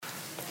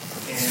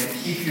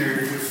keep your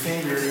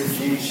finger in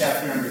James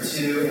chapter number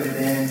 2, and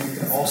then you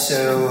can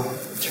also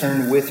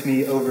turn with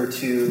me over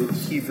to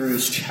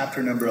Hebrews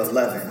chapter number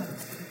 11.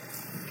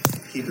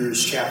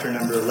 Hebrews chapter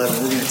number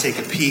 11. We're going to take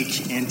a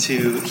peek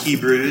into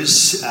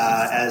Hebrews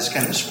as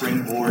kind of a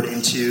springboard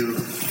into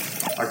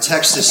our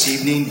text this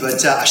evening.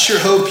 But I sure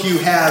hope you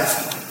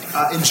have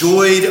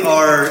enjoyed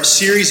our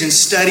series and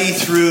study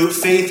through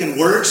faith and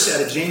works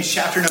out of James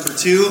chapter number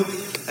 2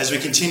 as we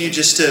continue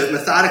just to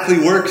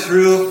methodically work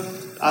through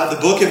the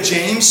book of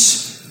James.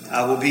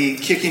 We'll be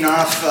kicking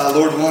off,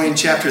 Lord willing,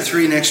 chapter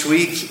 3 next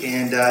week,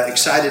 and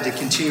excited to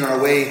continue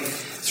our way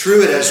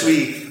through it as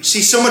we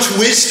see so much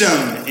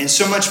wisdom and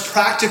so much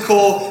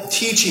practical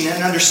teaching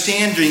and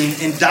understanding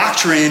and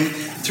doctrine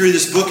through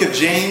this book of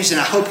James. And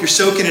I hope you're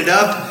soaking it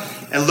up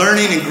and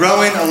learning and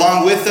growing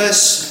along with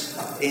us.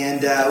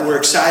 And we're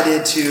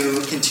excited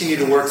to continue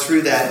to work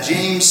through that.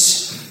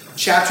 James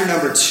chapter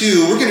number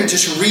 2. We're going to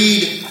just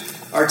read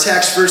our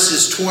text,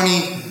 verses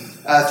 20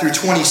 through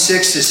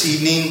 26 this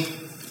evening.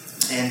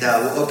 And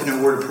we'll open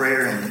a word of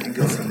prayer and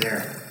go from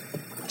there.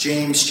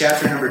 James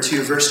chapter number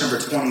 2, verse number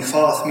 20.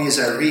 Follow with me as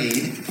I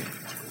read.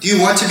 Do you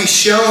want to be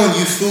shown,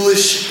 you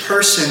foolish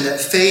person,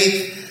 that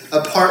faith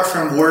apart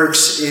from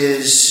works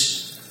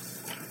is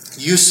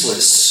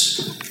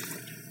useless?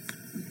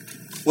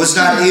 Was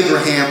not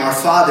Abraham, our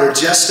father,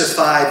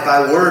 justified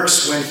by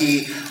works when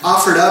he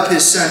offered up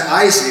his son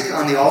Isaac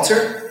on the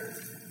altar?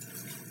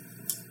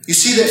 You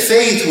see that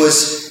faith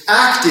was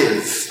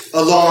active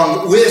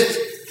along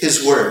with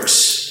his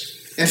works.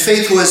 And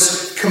faith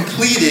was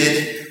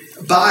completed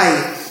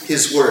by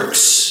his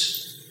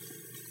works.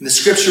 And the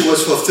scripture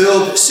was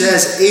fulfilled. It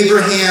says,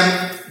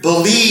 Abraham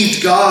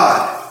believed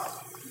God,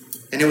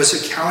 and it was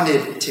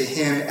accounted to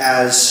him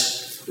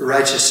as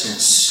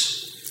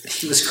righteousness.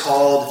 He was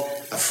called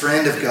a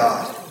friend of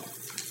God.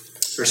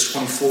 Verse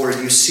 24,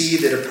 you see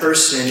that a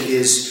person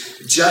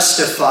is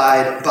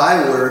justified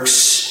by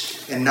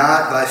works and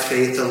not by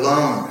faith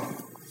alone.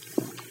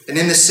 And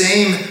in the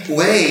same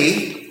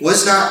way,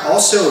 was not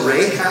also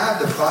Rahab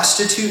the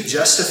prostitute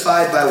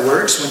justified by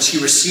works when she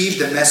received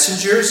the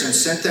messengers and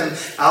sent them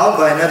out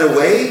by another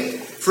way?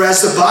 For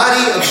as the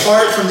body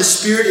apart from the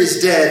spirit is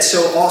dead,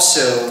 so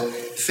also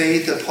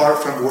faith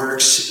apart from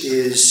works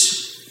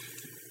is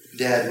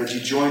dead. Would you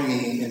join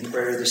me in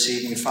prayer this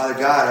evening? Father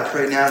God, I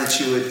pray now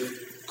that you would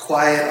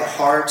quiet our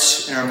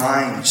hearts and our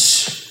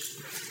minds.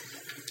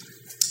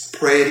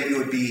 Pray that you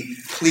would be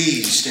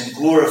pleased and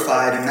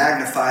glorified and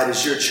magnified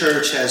as your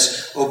church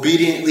has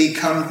obediently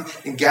come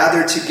and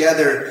gathered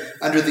together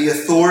under the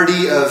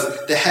authority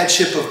of the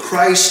headship of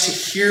Christ to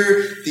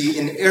hear the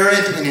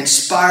inerrant and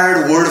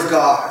inspired word of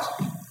God.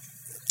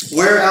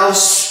 Where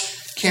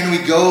else can we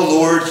go,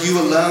 Lord?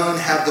 You alone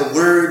have the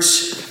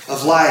words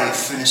of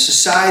life. In a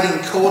society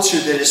and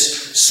culture that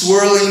is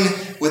swirling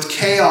with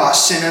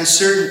chaos and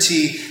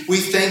uncertainty,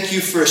 we thank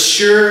you for a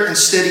sure and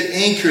steady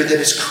anchor that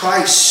is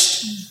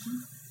Christ.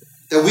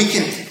 That we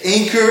can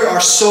anchor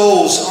our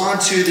souls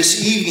onto this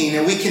evening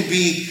and we can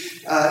be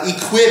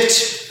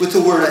equipped with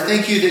the word. I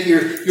thank you that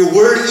your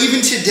word,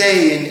 even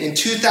today in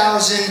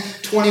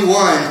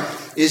 2021,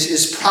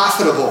 is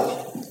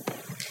profitable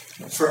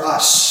for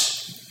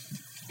us.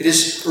 It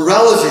is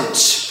relevant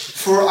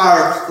for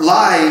our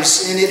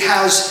lives, and it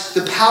has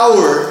the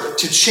power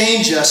to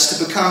change us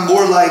to become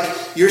more like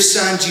your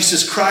Son,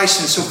 Jesus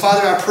Christ. And so,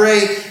 Father, I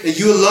pray that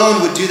you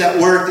alone would do that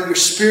work, that your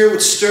Spirit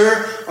would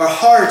stir our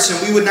hearts,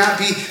 and we would not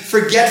be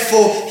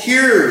forgetful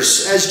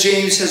hearers, as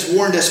James has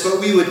warned us, but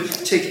we would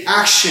take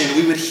action.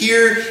 We would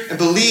hear and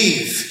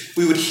believe.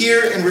 We would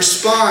hear and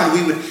respond.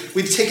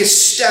 We'd take a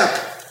step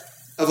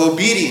of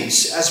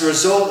obedience as a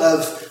result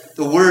of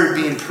the word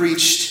being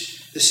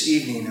preached this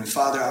evening. And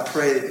Father, I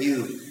pray that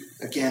you,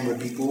 again, would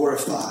be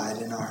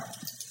glorified in our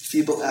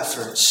feeble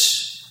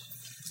efforts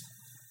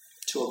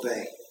to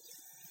obey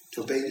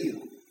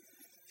you.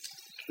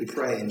 We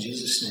pray in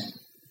Jesus'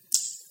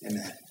 name.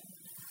 Amen.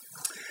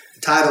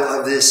 The title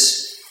of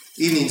this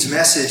evening's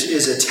message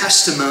is A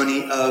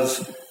Testimony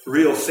of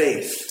Real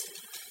Faith.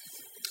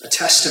 A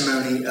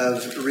testimony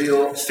of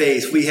real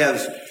faith. We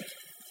have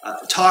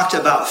talked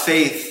about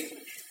faith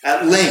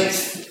at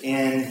length,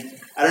 and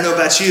I don't know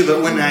about you,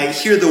 but when I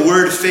hear the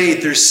word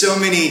faith, there's so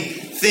many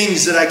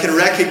things that I can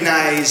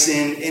recognize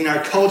in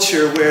our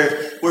culture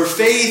where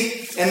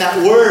faith and that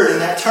word and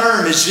that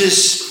term is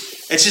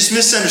just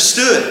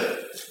misunderstood,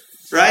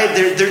 right?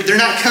 They're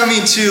not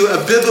coming to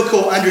a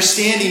biblical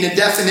understanding and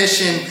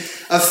definition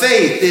of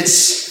faith.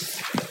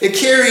 It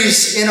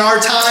carries in our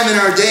time and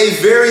our day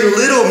very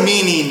little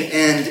meaning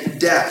and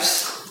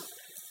depth.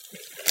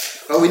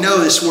 But we know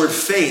this word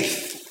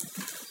faith,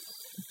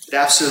 it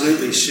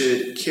absolutely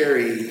should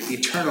carry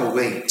eternal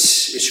weight.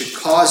 It should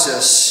cause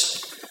us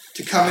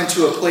to come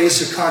into a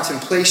place of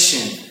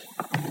contemplation.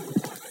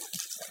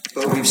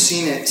 But we've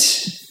seen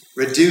it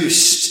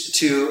reduced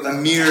to a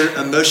mere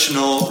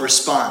emotional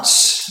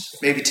response,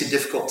 maybe to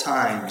difficult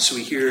times.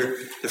 We hear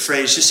the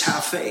phrase, just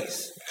have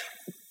faith.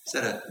 Is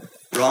that a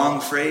wrong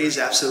phrase?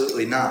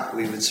 Absolutely not.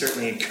 We would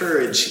certainly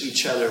encourage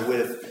each other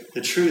with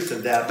the truth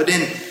of that. But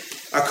in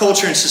our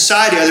culture and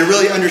society, are they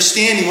really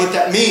understanding what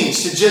that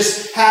means to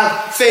just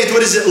have faith?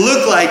 What does it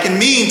look like and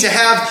mean to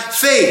have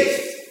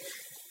faith?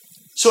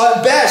 So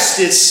at best,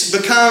 it's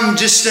become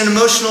just an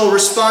emotional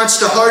response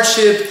to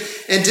hardship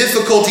and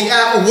difficulty.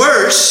 At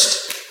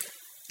worst,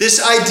 this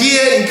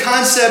idea and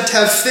concept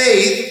of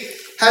faith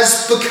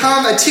has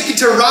become a ticket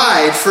to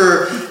ride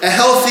for a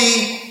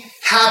healthy,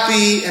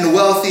 happy, and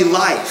wealthy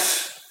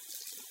life,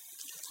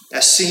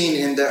 as seen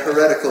in the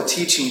heretical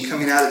teaching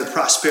coming out of the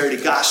prosperity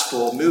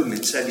gospel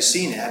movements. Have you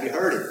seen it? Have you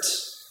heard it?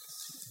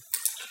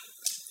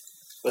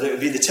 Whether it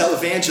be the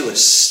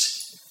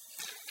televangelists,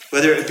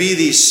 whether it be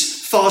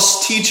these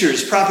false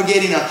teachers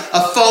propagating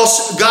a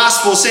false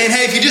gospel saying,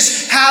 hey, if you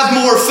just have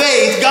more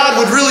faith, God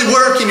would really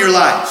work in your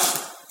life.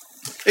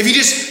 If you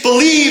just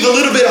believe a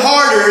little bit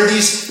harder,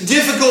 these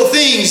difficult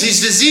things, these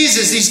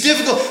diseases,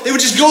 they would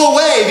just go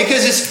away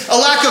because it's a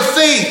lack of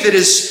faith that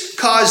has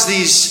caused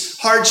these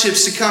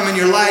hardships to come in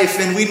your life.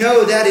 And we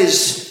know that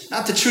is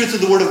not the truth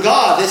of the Word of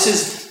God. This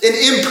is an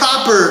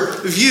improper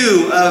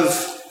view of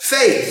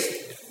faith.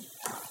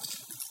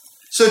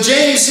 So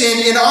James,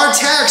 in our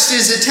text,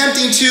 is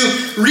attempting to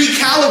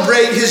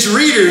recalibrate his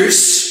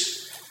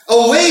readers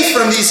away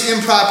from these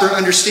improper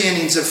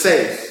understandings of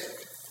faith.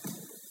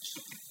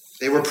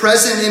 They were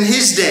present in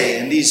his day,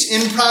 and these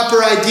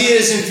improper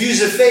ideas and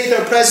views of faith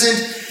are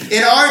present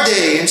in our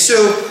day. And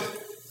so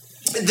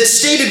the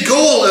stated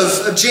goal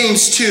of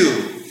James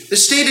 2, the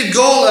stated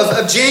goal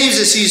of James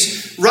as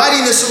he's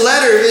writing this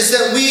letter is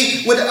that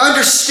we would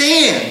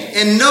understand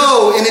and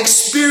know and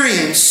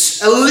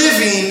experience a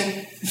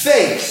living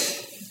faith.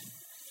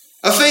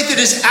 A faith that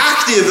is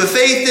active, a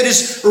faith that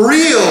is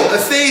real, a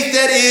faith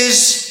that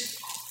is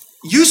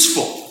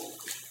useful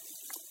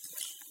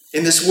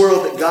in this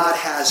world that God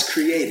has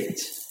created.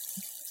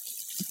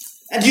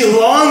 And do you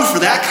long for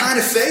that kind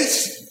of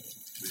faith?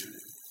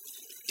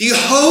 Do you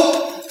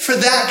hope for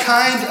that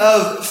kind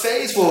of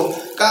faith?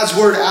 Well, God's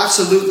Word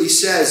absolutely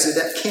says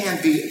that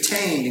can be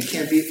attained and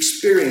can be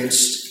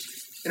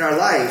experienced in our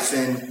life.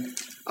 And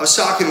I was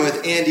talking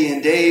with Andy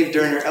and Dave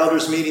during our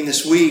elders meeting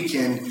this week,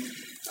 and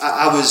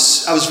I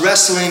was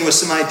wrestling with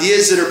some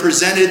ideas that are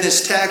presented in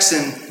this text,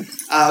 and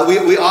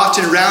we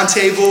often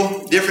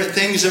roundtable different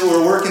things that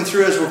we're working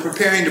through as we're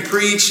preparing to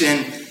preach,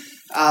 and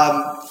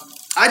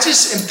I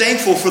just am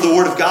thankful for the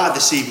Word of God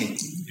this evening.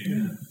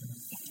 Yeah.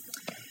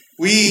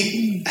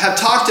 We have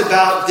talked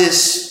about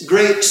this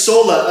great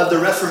sola of the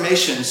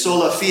Reformation,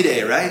 sola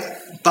fide, right?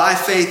 By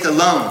faith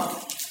alone.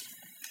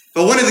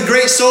 But one of the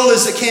great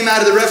solas that came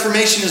out of the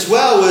Reformation as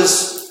well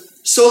was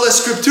sola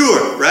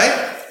scriptura,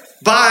 right?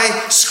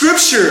 By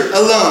Scripture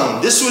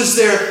alone. This was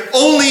their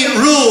only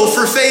rule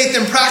for faith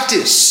and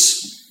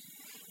practice.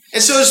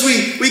 And so as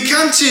we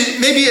come to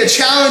maybe a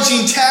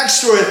challenging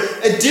text or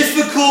a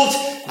difficult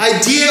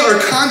idea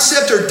or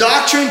concept or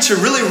doctrine to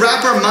really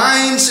wrap our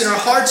minds and our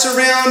hearts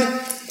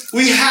around,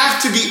 we have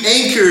to be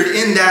anchored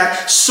in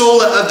that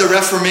sola of the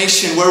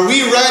Reformation, where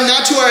we run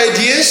not to our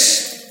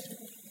ideas,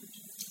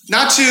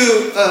 not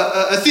to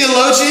a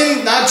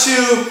theologian, not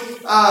to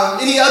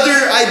any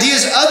other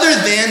ideas other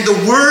than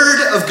the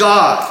Word of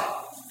God.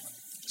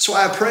 That's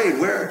why I prayed,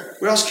 where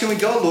else can we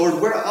go,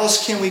 Lord? Where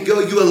else can we go?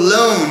 You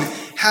alone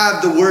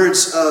have the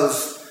words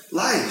of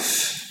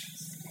life.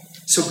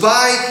 So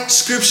by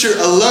Scripture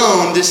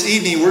alone, this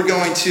evening, we're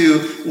going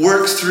to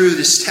work through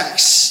this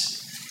text.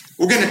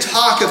 We're going to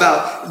talk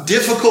about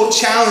difficult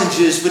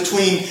challenges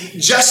between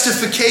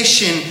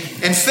justification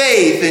and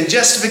faith, and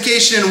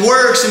justification and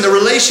works, and the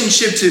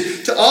relationship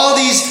to all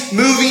these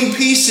moving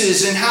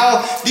pieces, and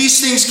how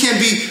these things can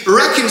be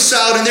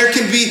reconciled, and there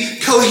can be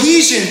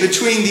cohesion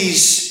between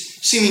these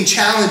seeming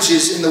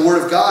challenges in the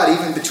Word of God,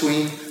 even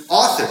between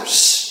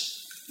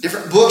authors,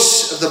 different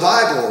books of the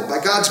Bible,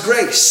 by God's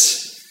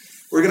grace.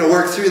 We're going to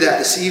work through that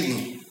this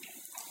evening.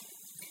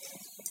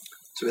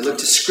 So we look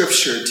to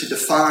Scripture to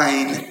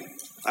define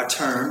our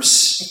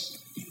terms.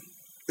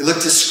 We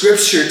look to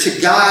Scripture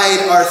to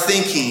guide our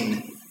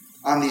thinking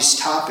on these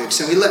topics,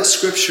 and we let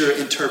Scripture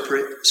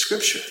interpret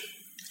Scripture.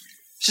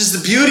 This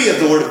is the beauty of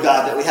the Word of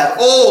God, that we have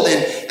Old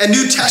and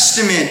New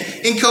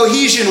Testament in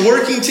cohesion,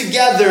 working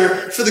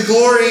together for the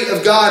glory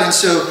of God. And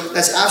so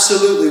that's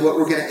absolutely what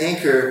we're going to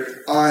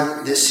anchor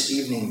on this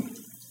evening.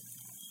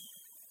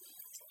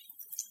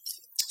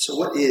 So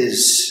what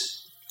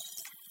is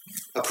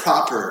a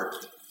proper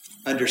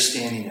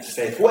understanding of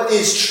faith? What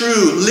is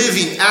true,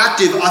 living,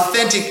 active,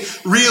 authentic,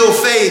 real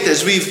faith,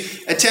 as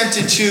we've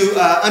attempted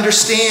to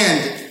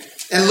understand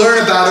and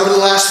learn about over the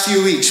last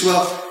few weeks?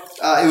 Well,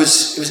 it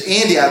was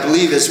Andy, I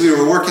believe, as we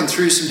were working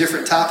through some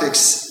different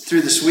topics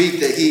through this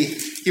week, that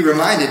he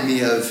reminded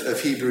me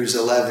of Hebrews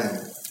 11.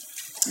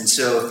 And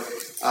so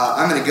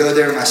I'm going to go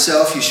there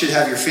myself. You should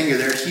have your finger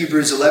there.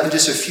 Hebrews 11,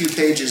 just a few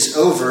pages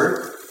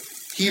over.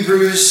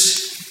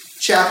 Hebrews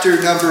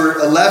chapter number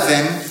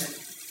 11,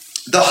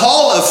 the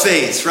hall of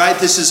faith, right?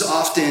 This is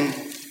often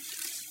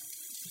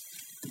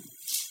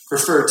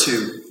referred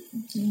to.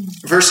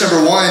 Verse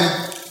number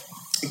 1,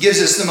 it gives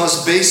us the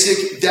most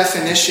basic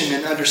definition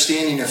and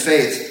understanding of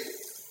faith.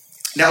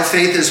 Now,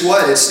 faith is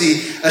what? It's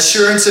the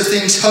assurance of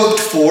things hoped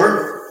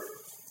for,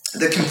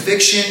 the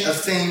conviction of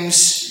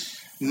things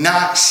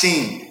not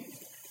seen.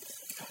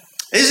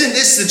 Isn't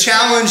this the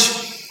challenge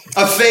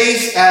of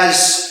faith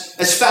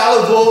as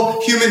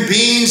fallible human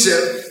beings?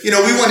 We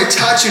want to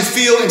touch and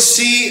feel and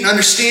see and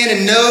understand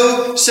and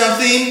know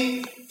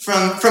something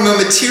from a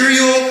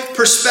material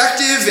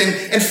perspective.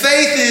 And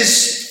faith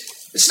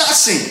it's not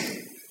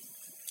seen.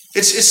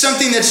 It's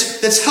something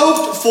that's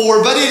hoped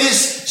for, but it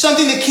is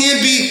something that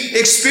can be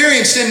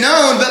experienced and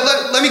known.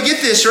 But let me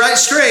get this right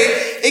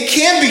straight. It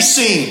can be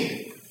seen.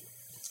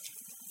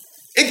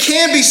 It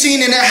can be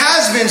seen, and it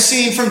has been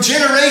seen from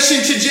generation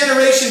to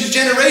generation to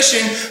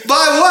generation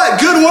by what?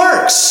 Good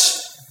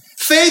works.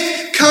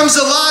 Faith comes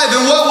alive,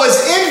 and what was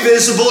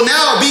invisible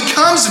now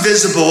becomes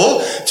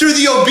visible through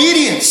the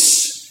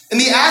obedience and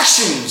the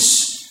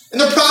actions and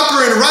the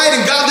proper and right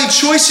and godly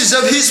choices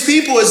of his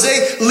people as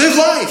they live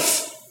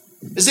life.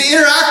 As they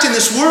interact in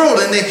this world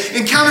and they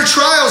encounter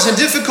trials and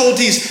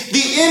difficulties,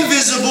 the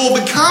invisible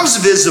becomes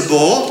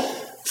visible,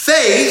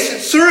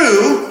 faith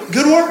through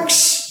good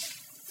works.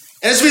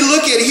 And as we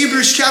look at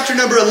Hebrews chapter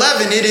number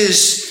 11, it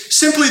is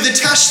simply the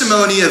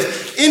testimony of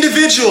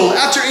individual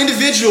after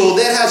individual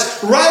that has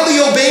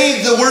rightly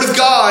obeyed the word of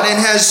God and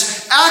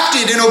has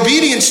acted in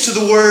obedience to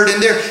the word,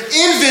 and their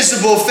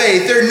invisible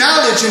faith, their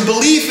knowledge and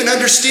belief and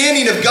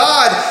understanding of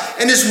God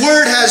and his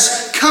word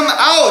has come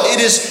out.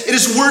 It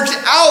is worked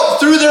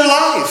out through their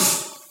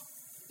life.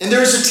 And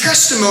there is a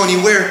testimony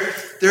where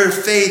their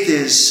faith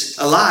is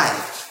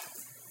alive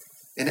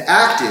and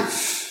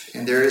active.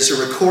 And there is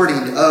a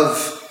recording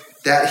of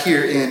that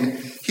here in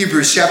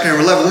Hebrews chapter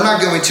number 11. We're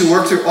not going to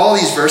work through all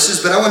these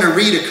verses, but I want to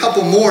read a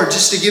couple more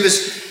just to give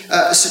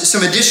us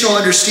some additional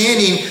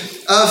understanding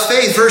of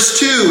faith. Verse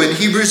 2 in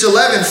Hebrews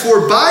 11,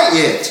 for by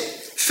it,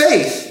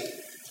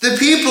 faith, the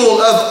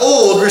people of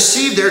old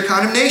received their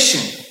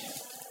condemnation.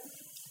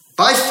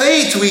 By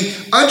faith, we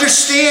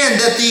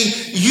understand that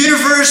the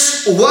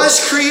universe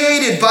was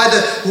created by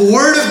the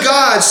word of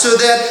God, so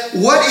that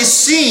what is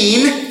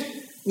seen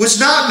was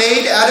not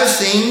made out of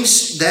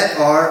things that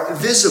are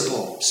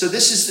visible. So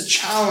this is the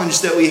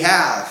challenge that we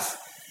have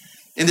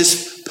in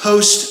this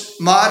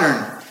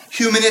postmodern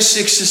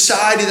humanistic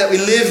society that we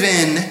live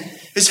in,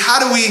 is how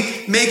do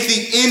we make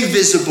the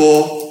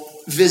invisible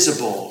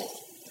visible?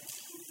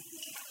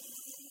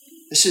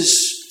 This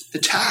is the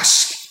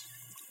task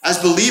as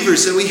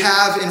believers that we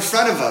have in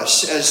front of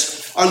us,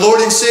 as our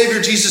Lord and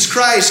Savior Jesus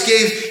Christ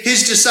gave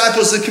his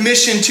disciples the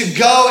commission to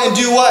go and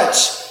do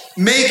what?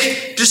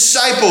 Make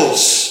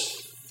disciples.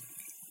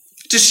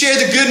 To share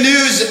the good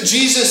news that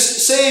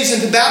Jesus saves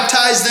and to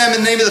baptize them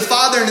in the name of the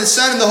Father and the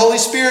Son and the Holy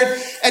Spirit,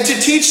 and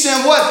to teach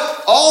them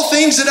what? All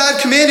things that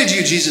I've commanded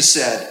you, Jesus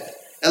said.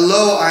 And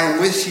lo, I am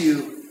with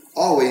you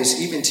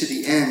always, even to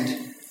the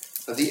end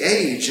of the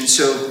age. And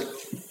so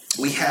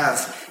we have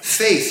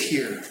faith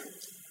here.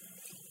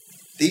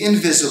 The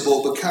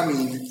invisible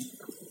becoming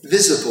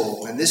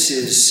visible. And this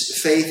is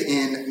faith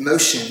in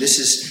motion. This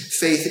is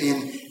faith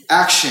in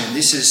action.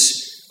 This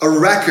is a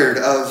record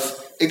of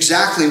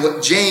exactly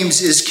what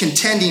James is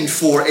contending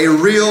for, a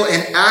real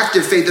and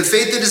active faith, the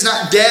faith that is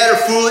not dead or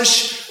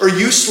foolish or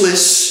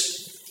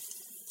useless,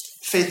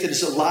 faith that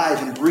is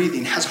alive and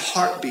breathing, has a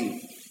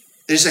heartbeat,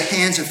 that is the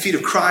hands and feet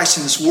of Christ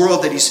in this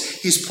world that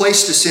he's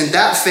placed us in.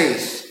 That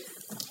faith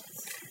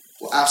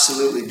will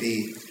absolutely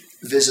be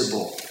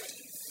visible.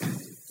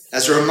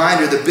 As a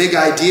reminder, the big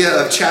idea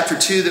of chapter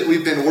 2 that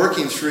we've been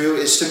working through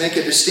is to make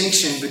a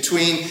distinction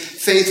between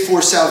faith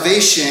for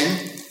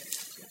salvation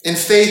and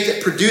faith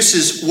that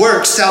produces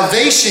works.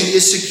 Salvation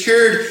is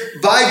secured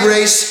by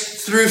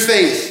grace through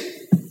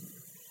faith.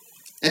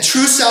 And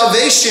true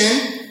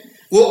salvation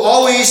will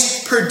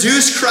always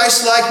produce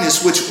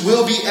Christ-likeness, which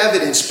will be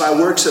evidenced by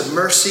works of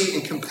mercy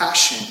and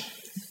compassion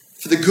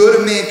for the good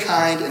of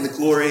mankind and the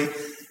glory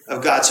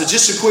of God. So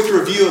just a quick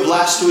review of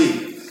last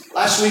week.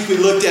 Last week we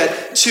looked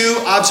at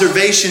 2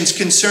 observations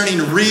concerning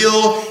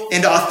real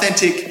and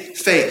authentic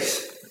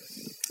faith.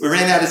 We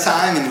ran out of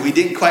time and we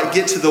didn't quite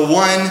get to the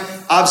one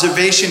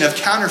observation of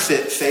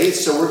counterfeit faith.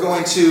 So we're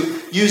going to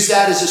use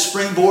that as a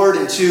springboard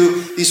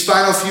into these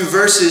final few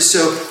verses.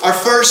 So our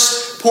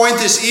first point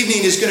this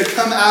evening is going to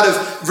come out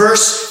of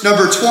verse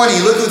number 20.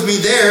 Look with me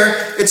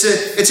there. It's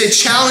a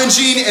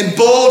challenging and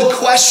bold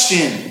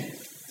question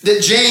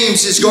that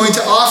James is going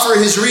to offer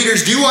his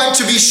readers. Do you want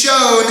to be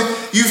shown,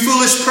 you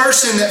foolish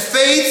person, that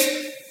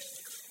faith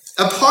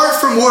apart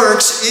from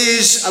works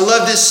is, I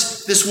love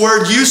this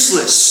word,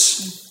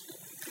 useless.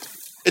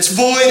 It's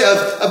void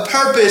of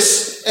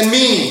purpose and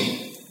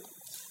meaning.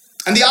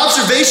 And the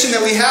observation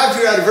that we have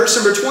here out of verse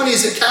number 20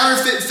 is that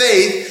counterfeit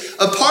faith,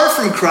 apart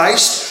from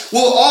Christ,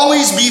 will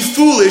always be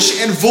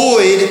foolish and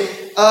void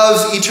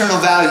of eternal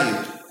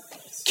value.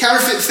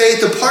 Counterfeit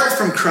faith, apart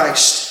from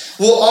Christ,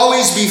 will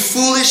always be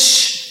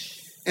foolish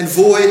and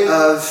void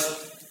of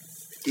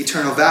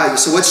eternal value.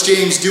 So what's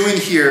James doing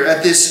here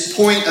at this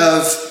point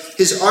of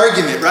his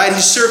argument, right?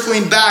 He's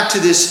circling back to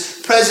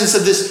this presence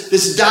of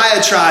this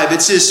diatribe.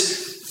 It's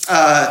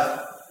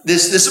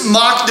this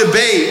mock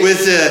debate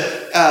with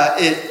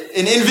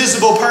an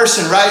invisible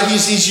person, right?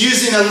 He's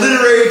using a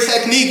literary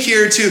technique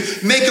here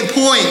to make a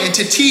point and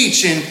to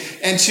teach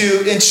and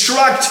to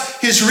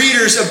instruct his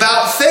readers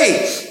about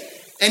faith.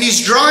 And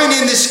he's drawing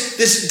in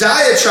this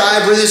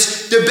diatribe or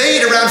this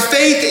debate around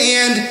faith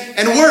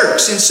and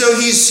works. And so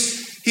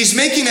he's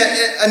making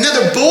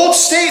another bold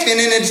statement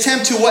in an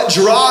attempt to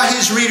draw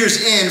his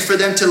readers in for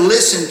them to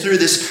listen through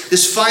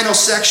this final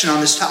section on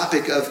this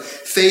topic of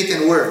faith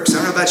and works. I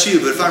don't know about you,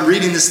 but if I'm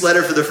reading this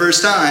letter for the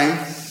first time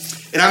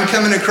and I'm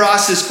coming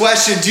across this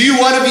question, do you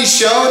want to be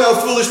shown, oh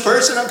foolish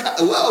person? I'm kind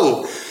of,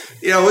 whoa,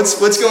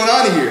 what's going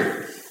on here?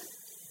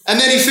 And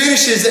then he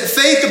finishes that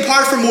faith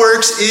apart from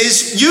works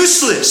is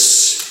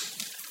useless.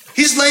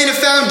 He's laying a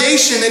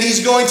foundation that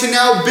he's going to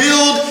now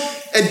build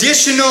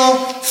additional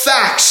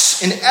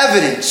facts and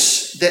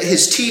evidence that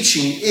his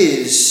teaching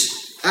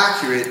is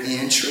accurate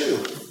and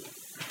true.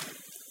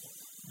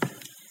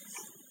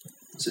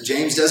 So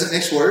James doesn't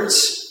mix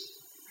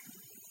words.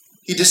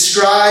 He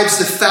describes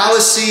the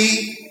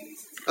fallacy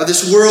of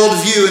this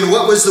worldview. And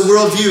what was the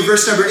worldview?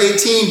 Verse number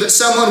 18, but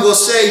someone will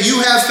say,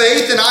 you have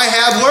faith and I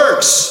have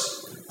works.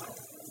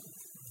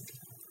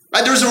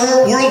 Right? There's a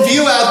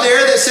worldview out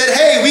there that said,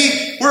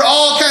 hey, we're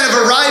all kind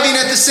of arriving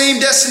at the same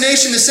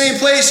destination, the same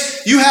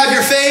place. You have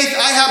your faith,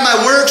 I have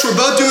my works. We're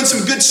both doing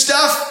some good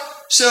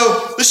stuff.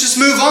 So let's just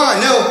move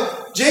on.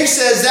 No, James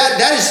says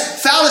that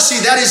is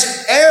fallacy, that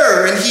is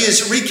error, and he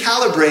is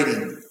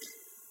recalibrating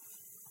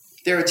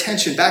their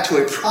attention back to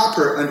a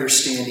proper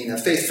understanding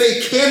of faith.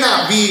 Faith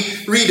cannot be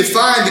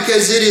redefined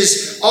because it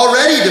is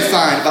already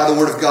defined by the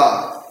Word of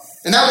God.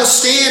 And that will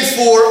stand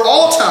for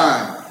all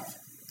time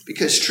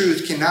because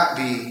truth cannot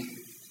be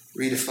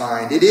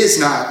redefined. It is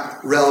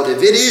not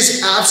relative. It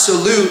is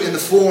absolute in the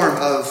form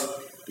of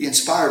the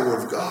inspired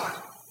Word of God.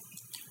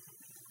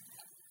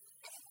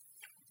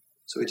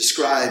 So he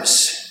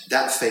describes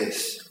that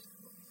faith,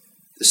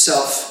 the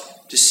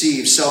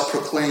self-deceived,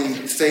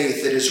 self-proclaimed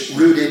faith that is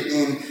rooted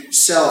in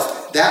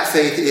self. That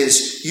faith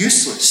is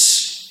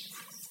useless.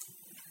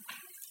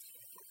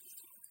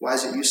 Why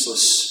is it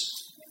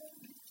useless?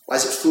 Why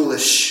is it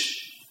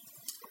foolish?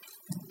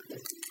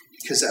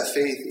 Because that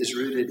faith is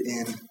rooted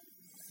in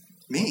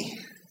me.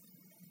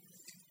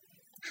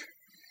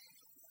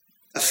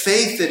 A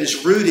faith that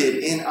is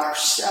rooted in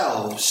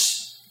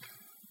ourselves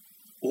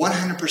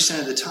 100%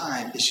 of the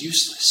time is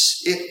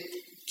useless. It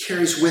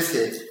carries with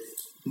it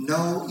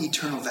no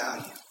eternal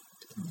value.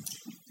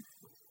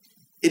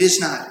 It is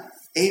not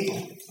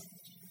able.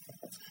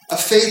 A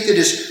faith that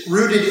is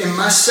rooted in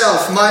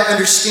myself, my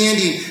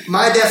understanding,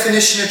 my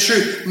definition of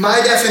truth,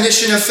 my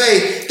definition of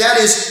faith, that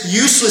is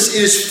useless,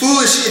 it is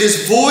foolish, it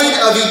is void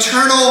of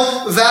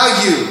eternal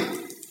value.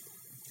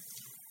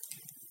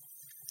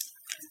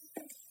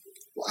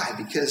 Why?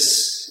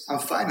 Because I'm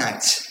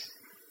finite.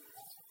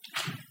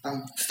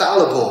 I'm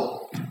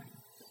fallible.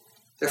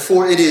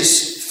 Therefore, it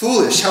is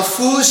foolish. How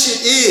foolish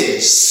it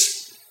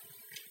is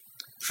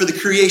for the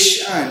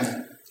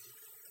creation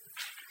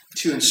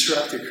to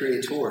instruct the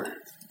Creator.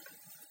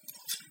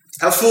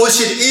 How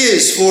foolish it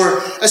is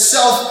for a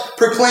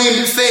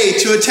self-proclaimed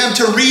faith to attempt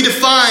to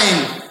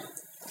redefine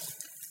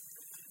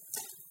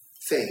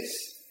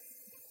faith.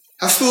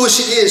 How foolish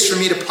it is for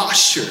me to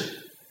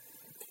posture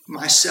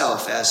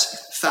myself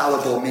as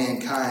fallible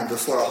mankind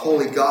before a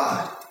holy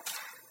God.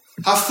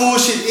 How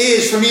foolish it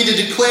is for me to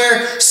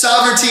declare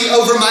sovereignty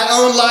over my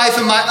own life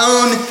and my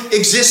own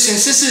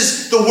existence. This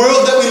is the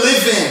world that we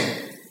live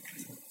in.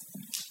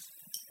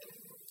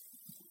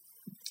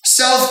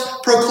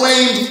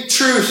 Self-proclaimed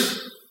truth.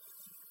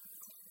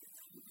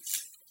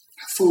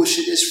 How foolish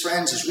it is,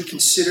 friends, as we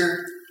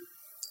consider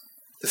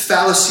the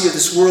fallacy of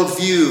this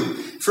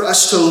worldview, for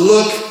us to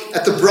look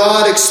at the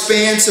broad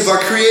expanse of our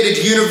created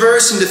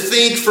universe and to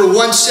think for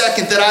 1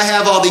 second that I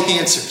have all the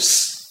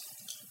answers.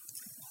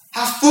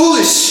 How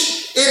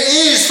foolish it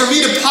is for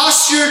me to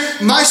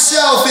posture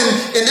myself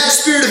in that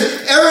spirit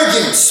of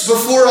arrogance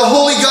before a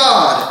holy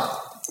God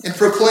and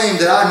proclaim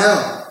that I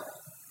know.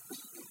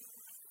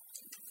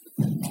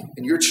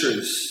 And your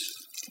truth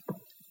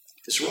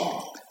is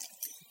wrong.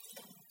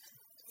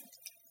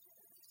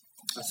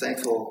 I'm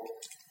thankful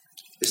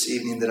this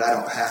evening that I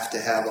don't have to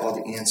have all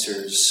the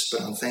answers,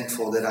 but I'm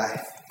thankful that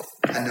I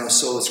know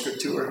Sola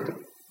Scriptura.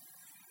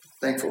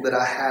 Thankful that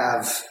I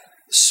have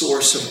the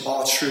source of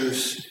all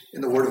truth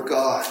in the Word of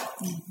God.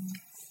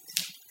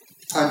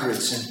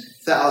 Hundreds and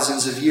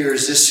thousands of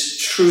years, this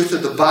truth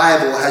of the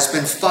Bible has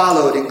been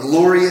followed and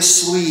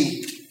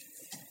gloriously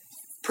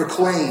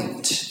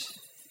proclaimed.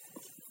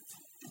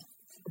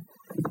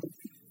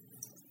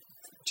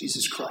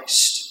 Jesus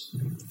Christ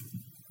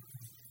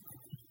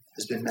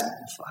has been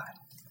magnified.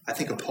 I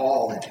think of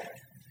Paul in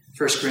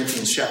 1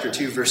 Corinthians chapter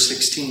 2, verse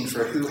 16,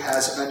 for who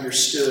has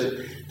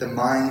understood the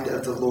mind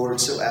of the Lord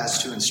so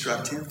as to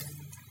instruct him?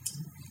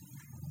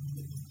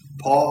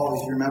 Paul,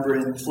 if you remember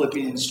in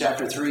Philippians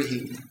chapter 3,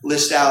 he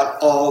lists out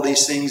all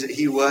these things that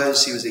he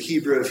was. He was a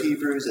Hebrew of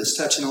Hebrews. As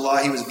touching the law,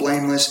 he was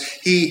blameless.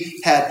 He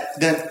had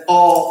done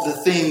all the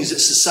things that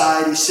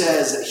society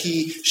says that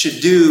he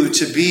should do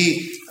to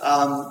be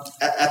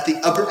at the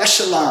upper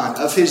echelon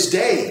of his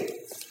day.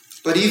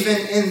 But even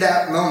in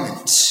that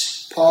moment,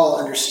 Paul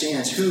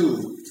understands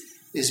who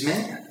is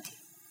man.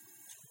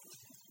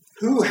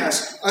 Who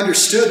has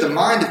understood the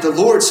mind of the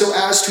Lord so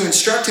as to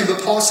instruct him?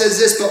 But Paul says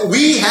this, but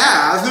we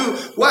have,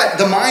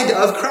 the mind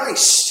of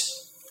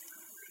Christ.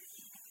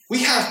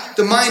 We have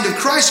the mind of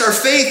Christ. Our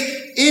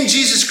faith in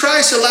Jesus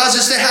Christ allows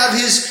us to have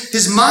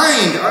his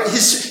mind,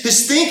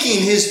 his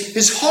thinking,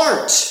 his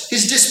heart,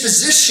 his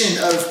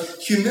disposition of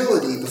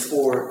humility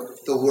before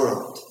the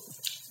world.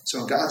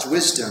 So in God's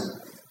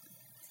wisdom,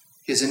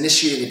 he has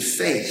initiated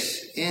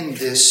faith in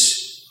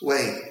this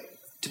way,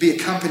 to be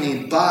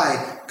accompanied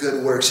by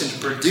good works and to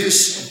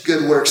produce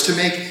good works, to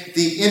make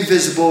the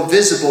invisible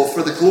visible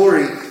for the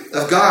glory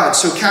of God.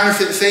 So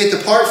counterfeit faith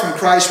apart from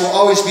Christ will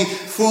always be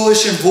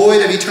foolish and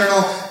void of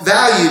eternal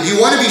value. Do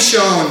you want to be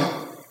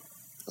shown,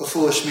 O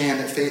foolish man,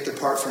 that faith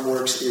apart from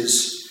works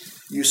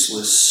is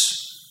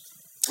useless?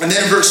 And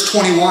then in verse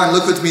 21,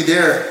 look with me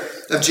there,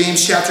 of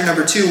James chapter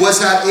number 2.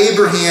 Was not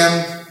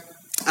Abraham,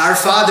 our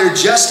father,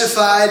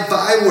 justified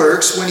by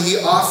works when he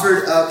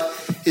offered up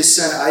his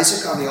son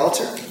Isaac on the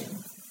altar?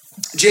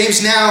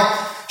 James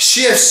now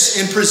shifts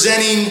in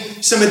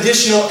presenting some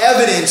additional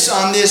evidence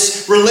on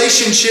this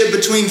relationship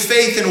between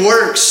faith and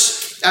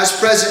works as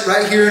present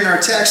right here in our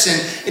text.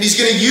 And he's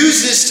going to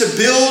use this to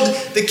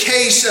build the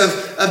case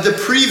of the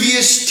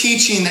previous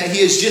teaching that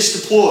he has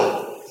just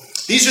deployed.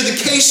 These are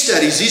the case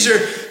studies. These are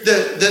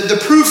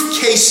the proof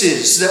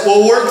cases that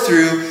we'll work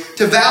through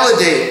to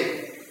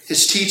validate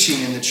his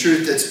teaching and the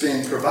truth that's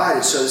been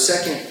provided. So the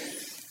second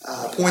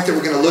point that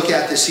we're going to look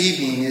at this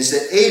evening is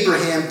that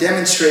Abraham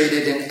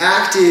demonstrated an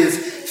active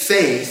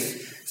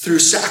faith through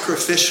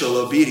sacrificial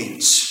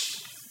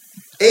obedience.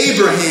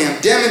 Abraham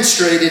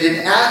demonstrated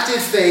an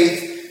active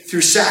faith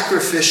through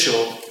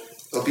sacrificial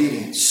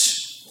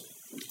obedience.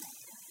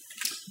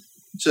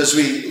 So as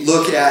we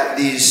look at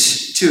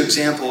these two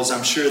examples,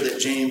 I'm sure that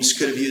James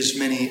could have used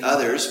many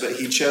others, but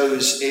he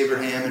chose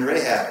Abraham and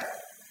Rahab.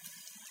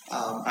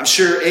 I'm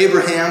sure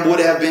Abraham would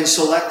have been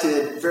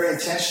selected very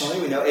intentionally.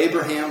 We know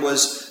Abraham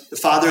was the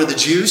father of the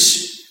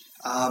Jews,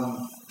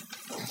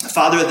 the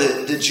father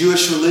of the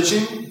Jewish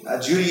religion,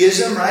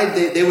 Judaism, right?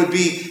 They would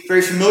be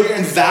very familiar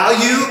and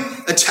value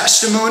a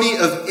testimony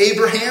of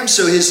Abraham.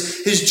 So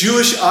his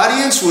Jewish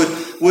audience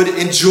would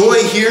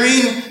enjoy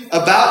hearing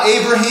about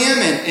Abraham,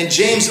 and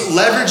James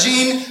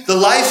leveraging the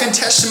life and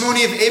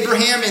testimony of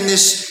Abraham in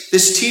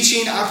this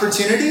teaching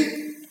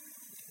opportunity.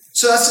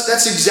 So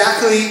that's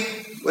exactly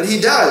what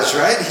he does,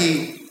 right?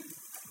 He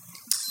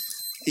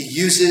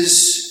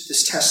uses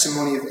this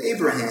testimony of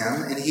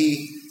Abraham, and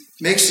he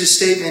makes this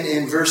statement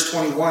in verse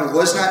 21,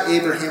 was not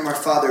Abraham our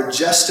father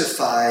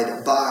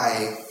justified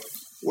by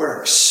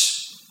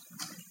works?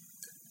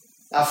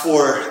 Now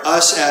for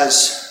us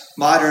as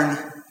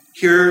modern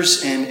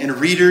hearers and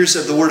readers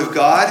of the Word of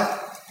God,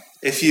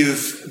 if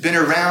you've been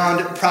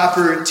around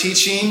proper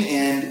teaching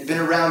and been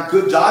around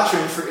good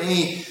doctrine for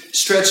any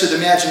stretch of the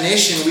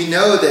imagination, we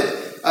know that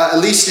at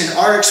least in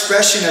our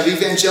expression of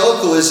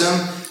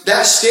evangelicalism,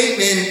 that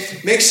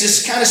statement makes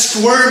us kind of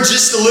squirm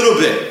just a little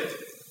bit,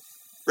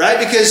 right?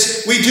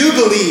 Because we do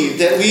believe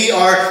that we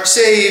are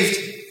saved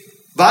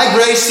by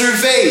grace through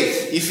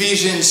faith,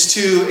 Ephesians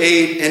 2,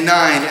 8, and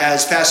 9,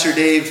 as Pastor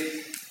Dave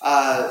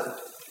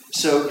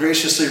so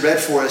graciously read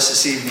for us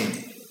this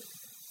evening.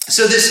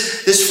 So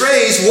this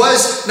phrase,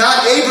 was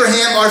not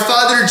Abraham our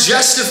father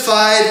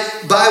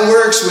justified by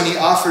works when he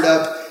offered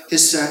up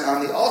his son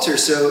on the altar?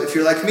 So if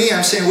you're like me,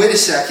 I'm saying, wait a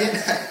second.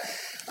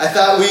 I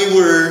thought we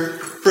were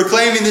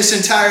proclaiming this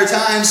entire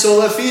time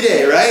sola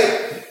fide,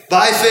 right?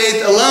 By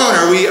faith alone.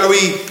 Are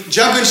we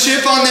jumping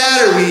ship on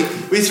that?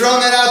 Are we throwing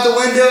that out the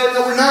window?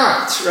 No, we're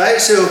not, right?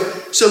 So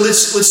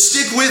let's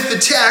stick with the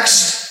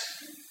text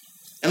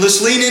and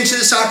let's lean into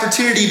this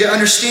opportunity to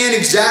understand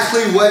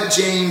exactly what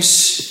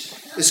James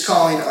is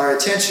calling our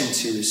attention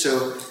to.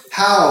 So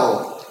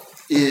how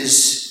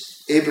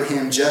is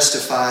Abraham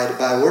justified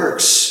by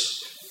works?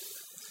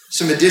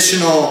 Some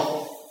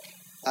additional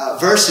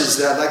verses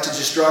that I'd like to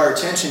just draw our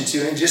attention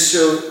to, and just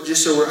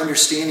so we're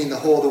understanding the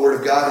whole of the Word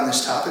of God on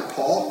this topic,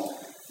 Paul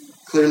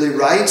clearly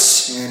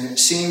writes and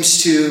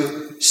seems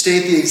to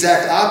state the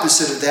exact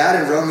opposite of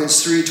that in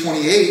Romans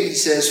 3:28. He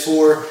says,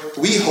 "For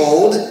we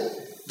hold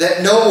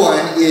that no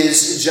one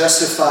is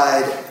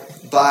justified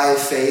by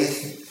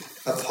faith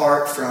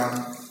apart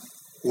from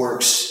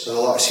works of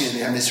the law." Excuse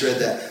me, I misread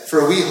that.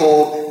 "For we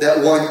hold that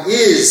one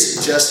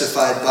is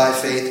justified by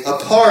faith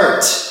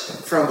apart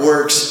from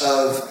works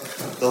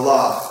of the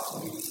law."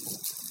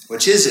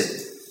 Which is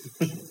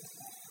it?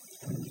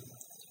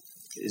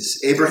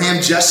 Is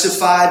Abraham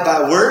justified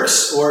by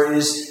works? Or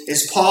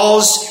is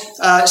Paul's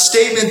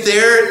statement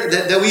there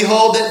that we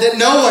hold that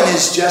no one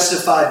is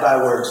justified by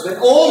works, but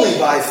only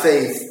by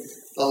faith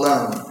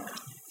alone?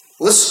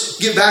 Let's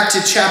get back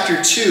to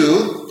chapter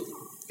 2,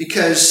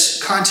 because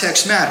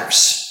context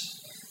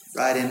matters,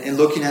 right? In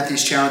looking at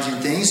these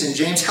challenging things. And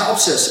James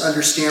helps us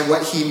understand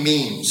what he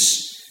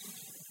means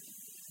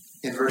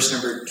in verse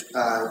number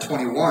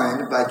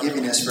 21 by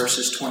giving us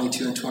verses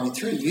 22 and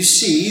 23. You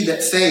see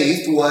that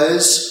faith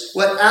was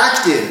what?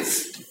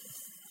 Active,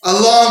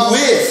 along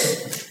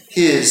with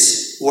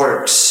his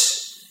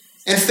works.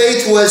 And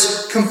faith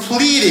was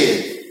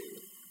completed,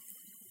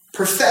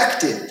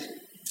 perfected,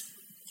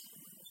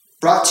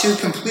 brought to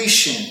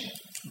completion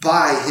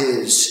by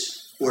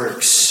his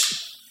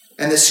works.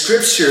 And the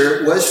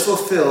scripture was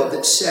fulfilled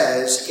that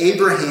says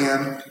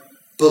Abraham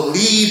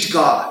believed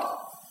God.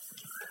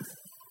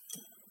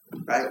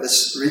 Right?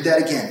 Let's read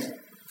that again.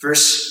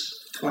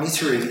 Verse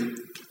 23.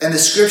 And the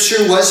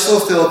scripture was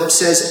fulfilled that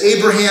says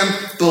Abraham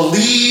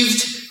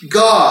believed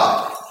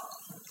God,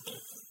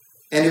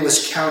 and it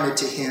was counted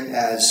to him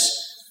as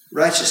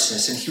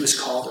righteousness, and he was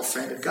called a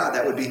friend of God.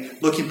 That would be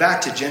looking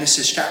back to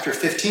Genesis chapter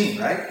 15,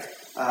 right?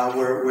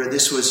 Where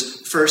this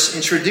was first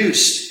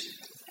introduced.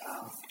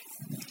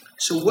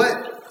 So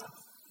what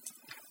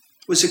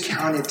was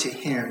accounted to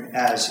him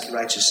as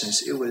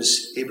righteousness? It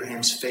was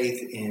Abraham's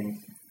faith in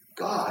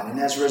God. And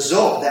as a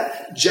result,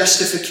 that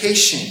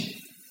justification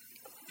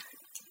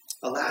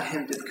allowed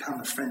him to become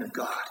a friend of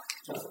God.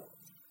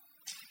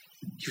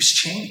 He was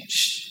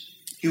changed.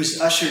 He was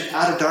ushered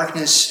out of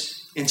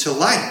darkness into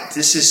light.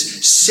 This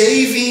is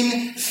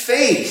saving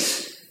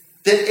faith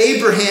that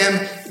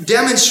Abraham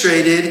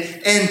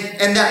demonstrated,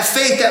 and that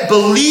faith, that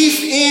belief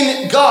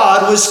in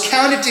God, was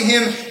counted to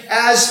him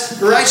as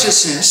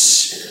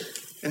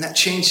righteousness, and that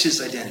changed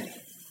his identity.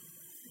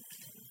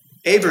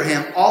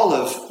 Abraham, all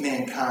of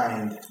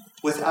mankind,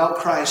 without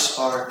Christ,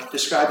 are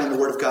described in the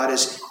Word of God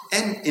as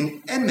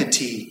in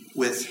enmity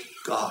with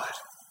God.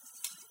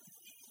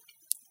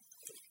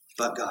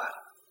 But God,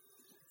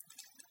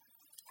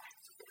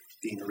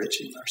 being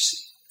rich in mercy,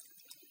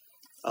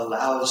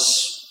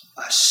 allows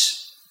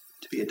us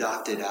to be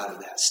adopted out of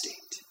that state.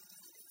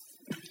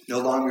 No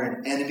longer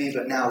an enemy,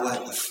 but now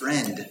what? A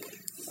friend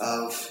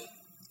of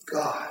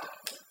God.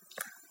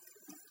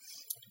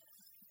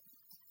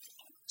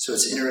 So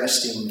it's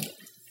interesting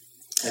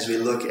as we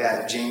look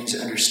at James'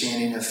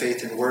 understanding of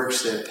faith and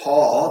works that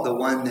Paul, the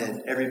one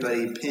that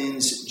everybody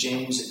pins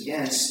James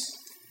against,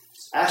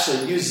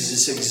 actually uses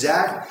this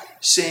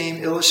exact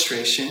same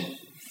illustration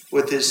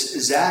with this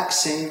exact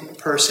same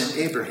person,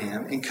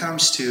 Abraham, and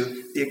comes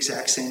to the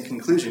exact same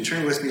conclusion.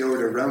 Turn with me over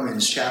to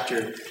Romans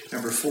chapter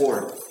number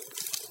 4.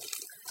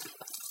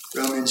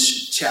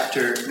 Romans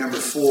chapter number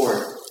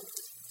 4,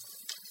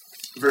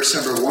 verse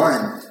number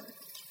 1.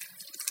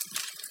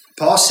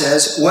 Paul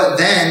says, "What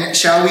then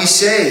shall we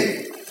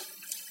say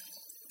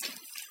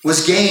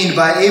was gained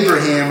by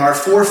Abraham, our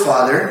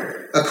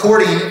forefather,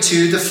 according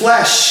to the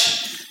flesh?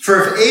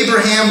 For if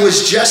Abraham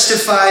was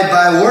justified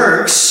by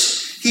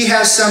works, he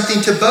has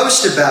something to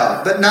boast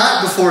about, but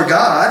not before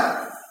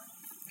God.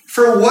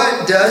 For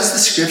what does the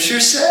scripture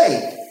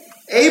say?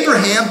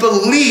 Abraham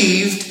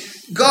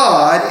believed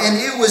God, and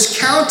it was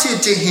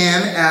counted to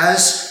him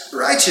as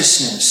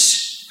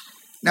righteousness.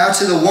 Now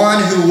to the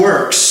one who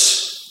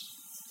works,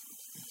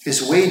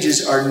 his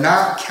wages are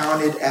not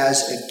counted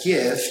as a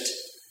gift,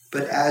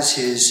 but as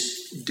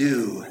his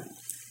due."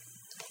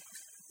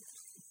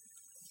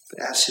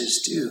 But as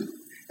his due.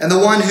 "And the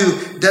one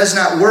who does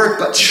not work,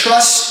 but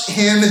trusts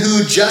him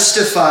who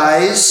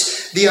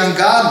justifies the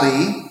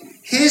ungodly,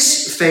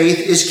 his faith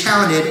is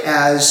counted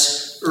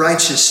as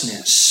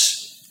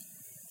righteousness."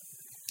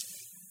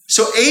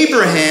 So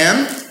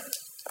Abraham,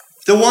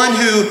 the one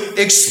who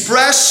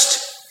expressed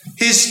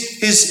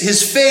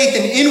his faith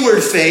and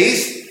inward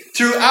faith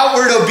through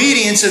outward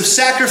obedience of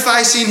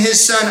sacrificing his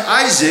son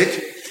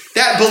Isaac,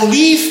 that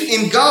belief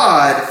in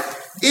God,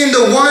 in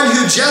the one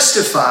who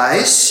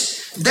justifies,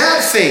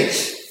 that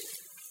faith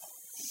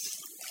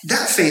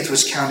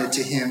was counted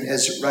to him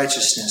as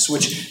righteousness,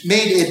 which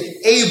made it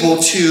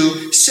able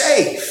to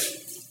save.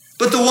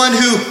 But the one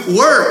who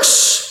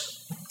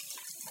works,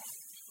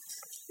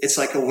 it's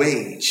like a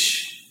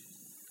wage.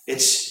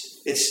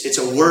 It's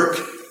a work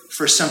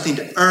for something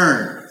to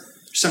earn,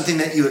 something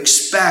that you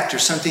expect or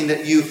something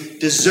that you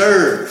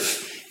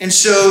deserve. And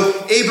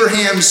so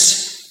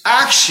Abraham's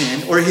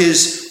action or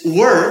his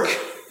work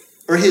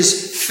or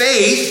his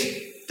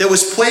faith that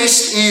was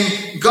placed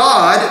in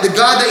God, the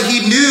God that he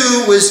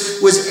knew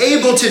was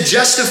able to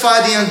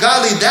justify the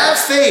ungodly, that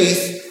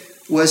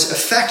faith was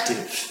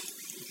effective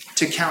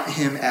to count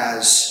him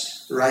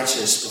as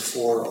righteous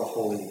before a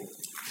holy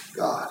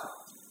God.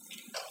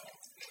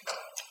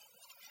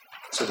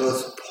 So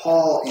both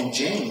Paul and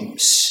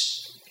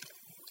James,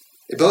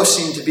 they both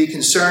seem to be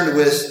concerned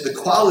with the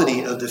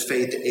quality of the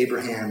faith that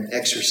Abraham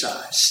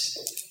exercised.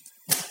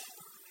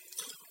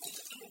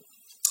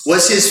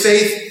 Was his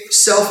faith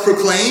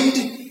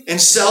self-proclaimed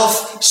and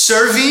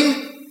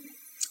self-serving?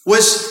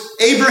 Was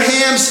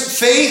Abraham's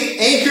faith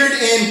anchored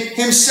in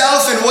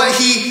himself and what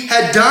he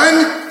had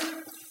done?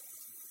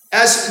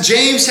 As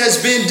James has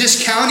been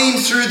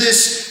discounting through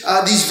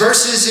these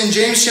verses in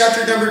James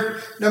chapter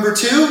number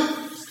 2,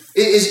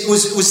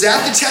 was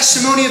that the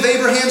testimony of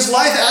Abraham's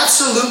life?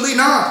 Absolutely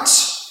not.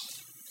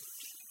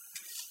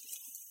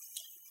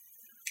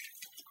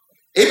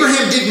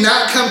 Abraham did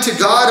not come to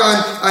God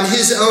on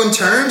his own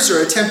terms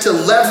or attempt to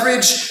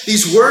leverage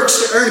these works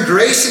to earn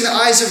grace in the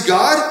eyes of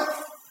God,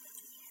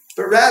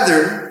 but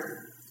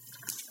rather,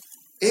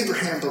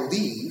 Abraham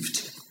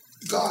believed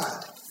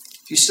God.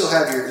 If If you still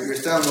have your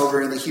thumb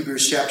over in the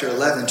Hebrews chapter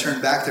 11, turn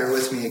back there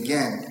with me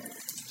again.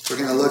 We're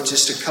going to look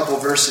just a couple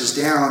verses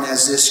down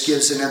as this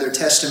gives another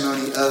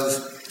testimony of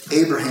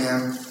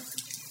Abraham.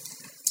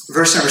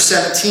 Verse number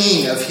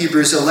 17 of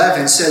Hebrews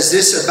 11 says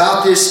this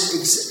about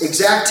this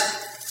exact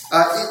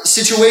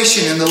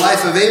situation in the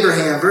life of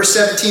Abraham. Verse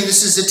 17,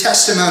 this is the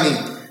testimony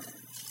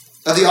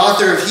of the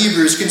author of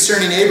Hebrews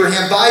concerning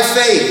Abraham. By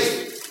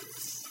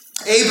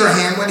faith,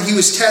 Abraham, when he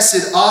was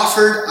tested,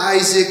 offered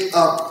Isaac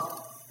up.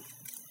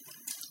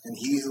 And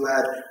he who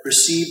had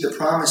received the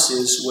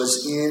promises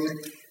was in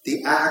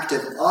the act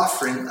of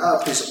offering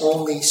up his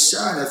only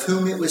son, of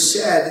whom it was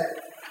said,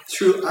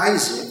 through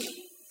Isaac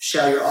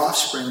shall your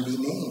offspring be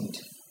named.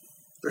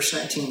 Verse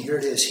 19, here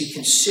it is. He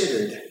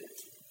considered.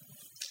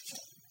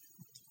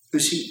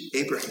 Who's he?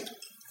 Abraham.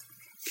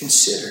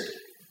 Considered,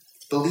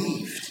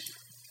 believed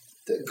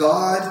that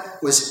God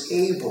was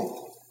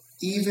able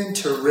even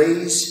to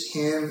raise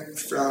him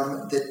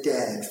from the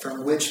dead,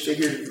 from which,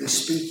 figuratively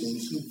speaking,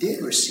 he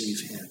did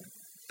receive him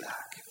back.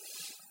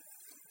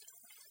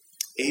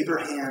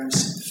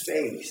 Abraham's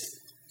faith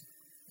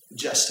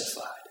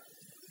justified.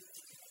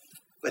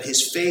 But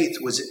his faith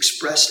was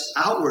expressed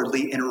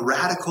outwardly in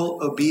radical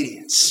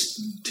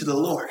obedience to the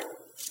Lord.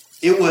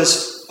 It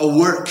was a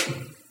work.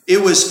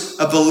 It was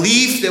a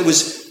belief that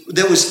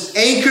was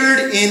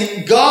anchored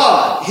in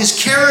God,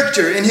 his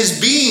character and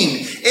his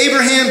being.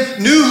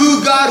 Abraham knew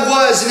who God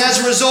was, and as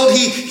a result,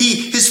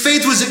 his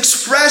faith was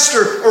expressed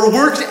or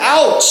worked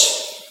out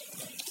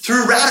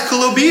through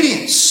radical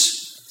obedience.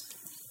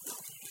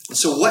 And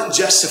so what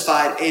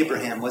justified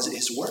Abraham? Was it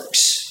his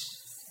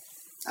works?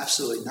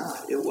 Absolutely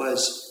not. It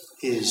was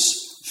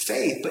his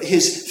faith. But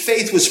his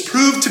faith was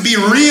proved to be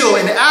real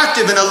and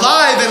active and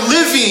alive and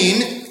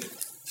living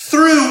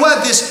through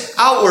what? This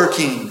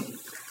outworking.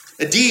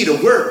 A deed, a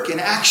work, an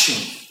action.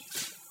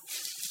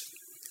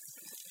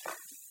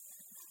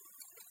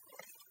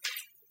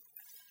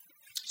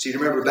 So you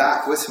remember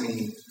back with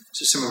me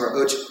to some of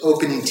our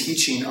opening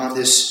teaching on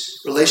this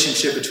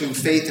relationship between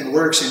faith and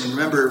works. And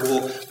remember,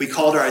 we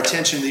called our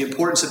attention to the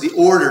importance of the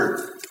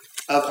order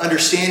of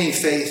understanding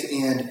faith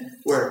and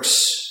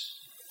works.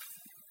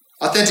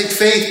 Authentic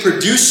faith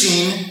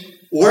producing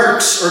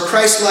works or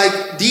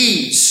Christ-like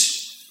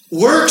deeds.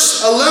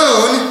 Works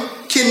alone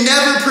can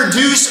never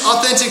produce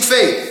authentic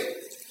faith.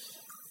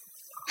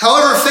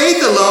 However,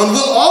 faith alone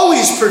will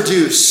always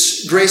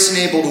produce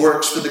grace-enabled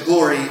works for the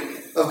glory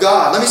of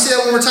God. Let me say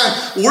that one more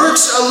time.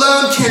 Works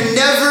alone can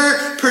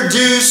never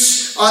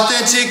produce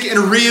authentic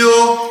and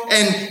real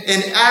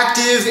and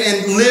active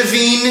and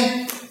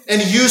living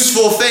and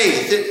useful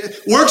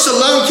faith. Works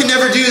alone can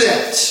never do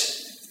that.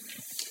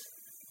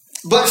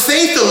 But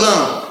faith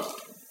alone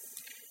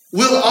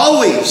will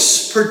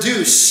always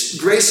produce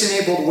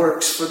grace-enabled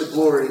works for the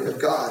glory of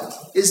God.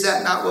 Is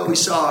that not what we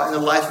saw in the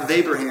life of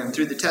Abraham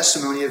through the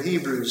testimony of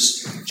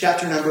Hebrews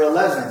chapter number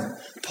 11?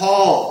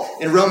 Paul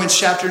in Romans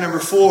chapter number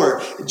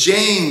 4.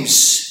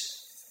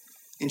 James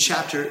in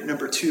chapter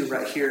number 2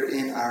 right here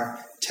in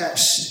our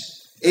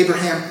text.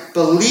 Abraham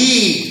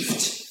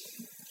believed,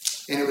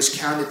 and it was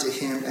counted to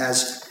him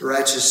as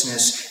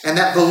righteousness. And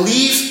that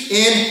belief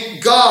in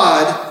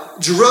God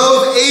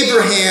drove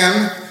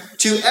Abraham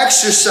to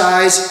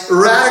exercise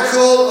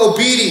radical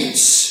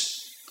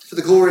obedience for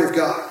the glory of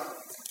God.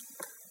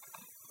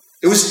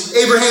 It was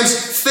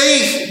Abraham's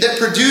faith that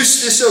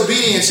produced this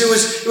obedience. It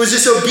was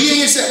this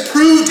obedience that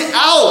proved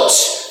out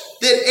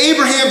that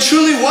Abraham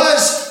truly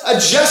was a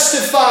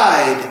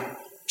justified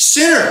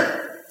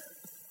sinner.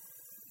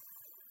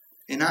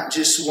 And not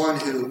just one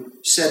who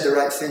said the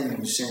right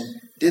things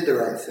and did the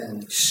right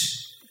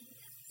things.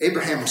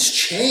 Abraham was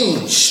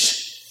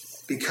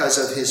changed because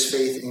of his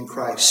faith in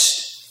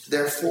Christ.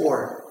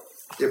 Therefore,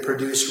 it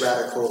produced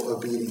radical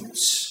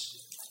obedience.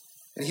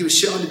 And he was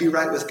shown to be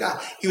right with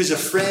God. He was a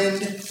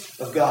friend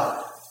of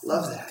God.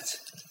 Love that.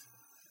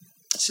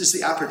 This is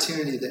the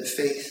opportunity that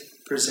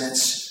faith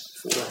presents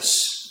for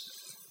us.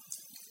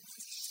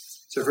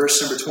 So verse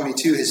number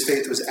 22, his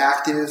faith was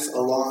active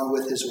along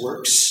with his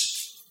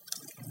works.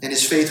 And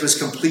his faith was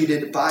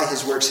completed by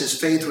his works. His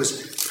faith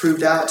was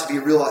proved out to be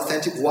real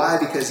authentic. Why?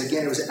 Because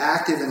again, it was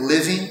active and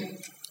living.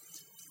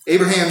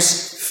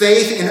 Abraham's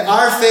faith and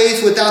our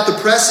faith without the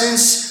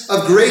presence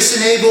of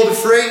grace-enabled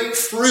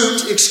fruit,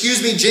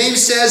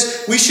 James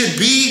says we should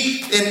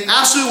be in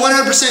absolute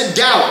 100%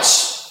 doubt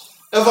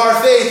of our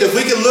faith. If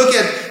we can look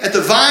at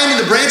the vine and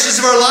the branches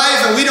of our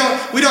life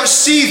and we don't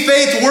see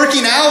faith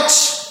working out,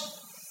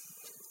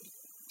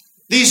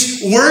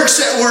 these works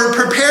that were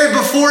prepared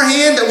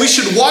beforehand, that we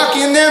should walk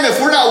in them,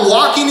 if we're not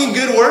walking in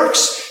good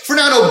works, if we're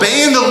not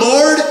obeying the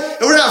Lord,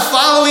 if we're not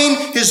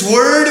following his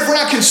word, if we're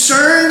not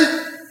concerned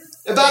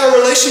about our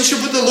relationship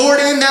with the Lord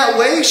in that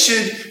way,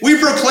 should we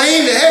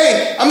proclaim that,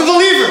 hey, I'm a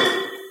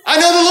believer, I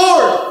know the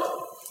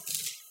Lord?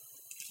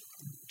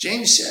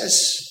 James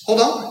says,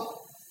 hold on,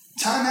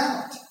 time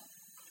out.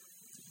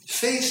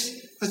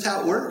 Faith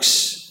without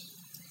works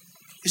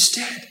is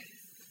dead.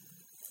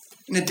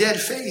 And a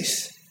dead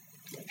faith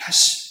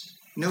has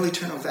no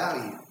eternal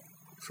value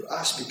for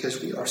us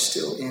because we are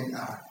still in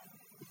our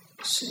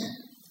sin.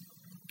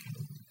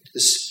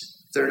 This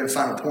third and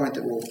final point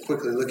that we'll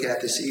quickly look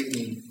at this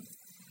evening,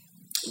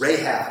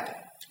 Rahab.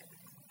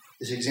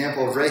 This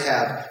example of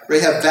Rahab.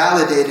 Rahab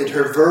validated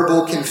her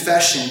verbal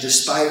confession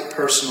despite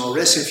personal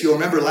risk. If you'll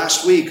remember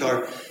last week,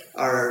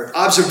 our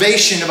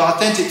observation of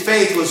authentic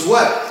faith was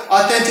what?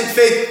 Authentic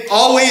faith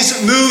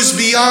always moves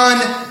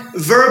beyond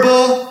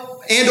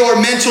verbal and or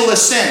mental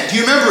assent. Do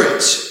you remember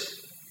it?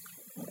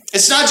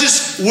 It's not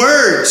just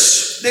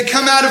words that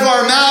come out of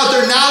our mouth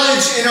or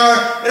knowledge in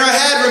our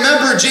head.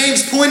 Remember,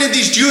 James pointed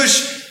these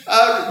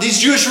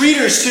Jewish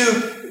readers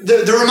to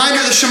the reminder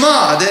of the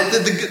Shema,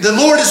 that the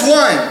Lord is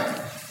one.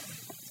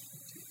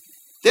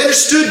 They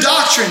understood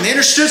doctrine. They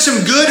understood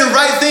some good and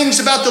right things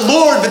about the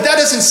Lord, but that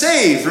doesn't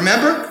save,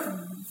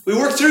 remember? We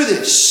worked through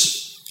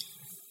this.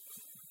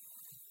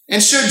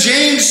 And so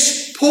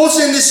James pulls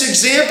in this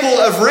example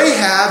of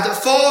Rahab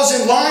that falls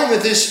in line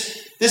with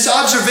this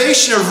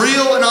observation of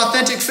real and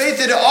authentic faith,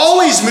 that it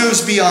always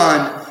moves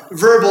beyond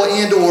verbal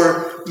and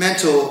or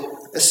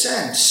mental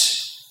assent.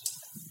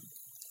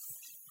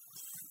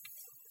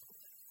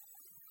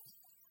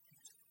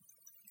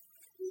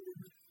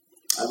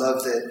 I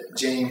love that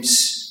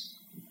James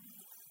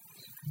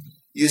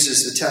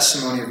uses the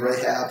testimony of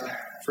Rahab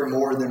for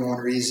more than one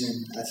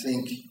reason. I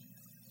think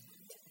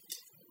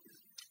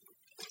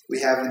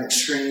we have an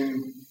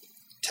extreme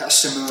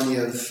testimony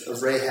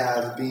of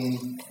Rahab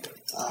being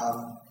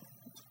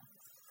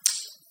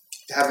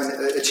having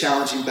a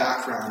challenging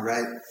background,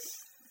 right?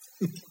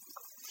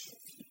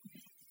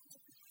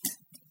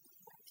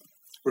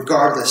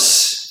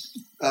 Regardless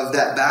of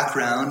that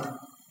background,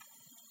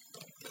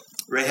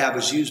 Rahab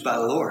was used by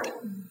the Lord.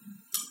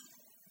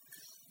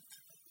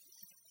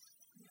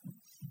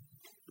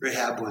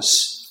 Rahab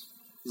was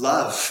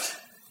loved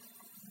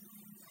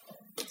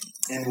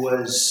and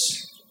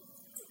was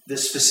the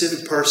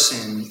specific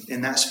person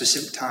in that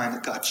specific time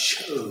that God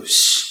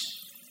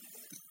chose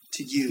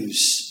to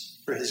use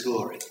for his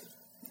glory.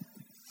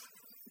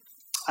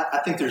 I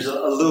think there's a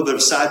little bit of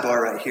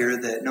sidebar right here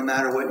that no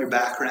matter what your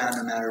background,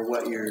 no matter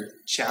what your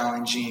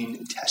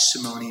challenging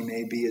testimony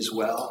may be as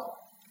well,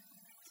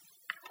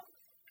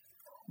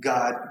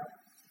 God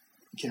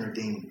can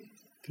redeem.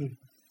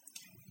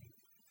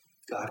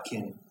 God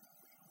can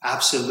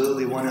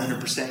absolutely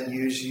 100%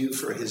 use you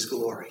for his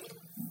glory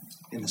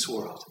in this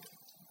world.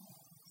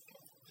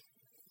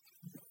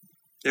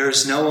 There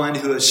is no one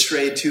who has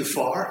strayed too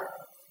far.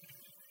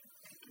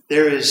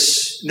 There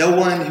is no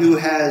one who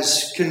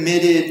has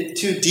committed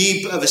too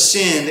deep of a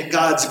sin that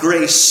God's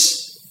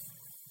grace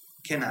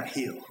cannot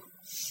heal.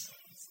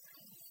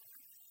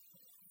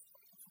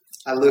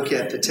 I look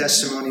at the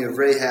testimony of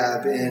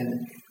Rahab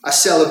and I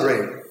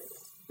celebrate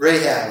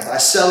Rahab. I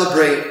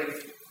celebrate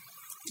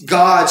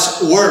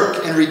God's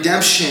work and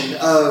redemption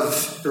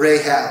of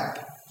Rahab.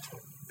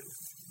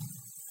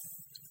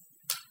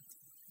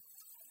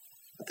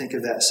 I think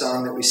of that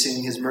song that we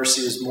sing, His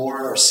mercy is more,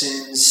 our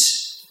sins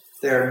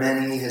there are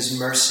many, His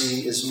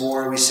mercy is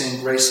more. We sing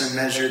Grace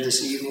Unmeasured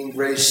this evening,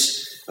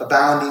 grace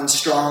abounding,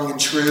 strong and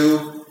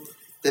true,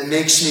 that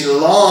makes me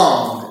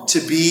long to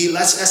be,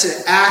 that's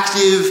an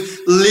active,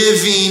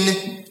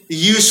 living,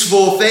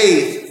 useful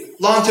faith.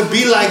 Long to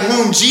be like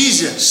whom?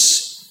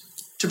 Jesus.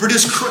 To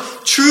produce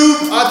true,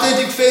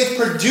 authentic faith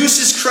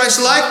produces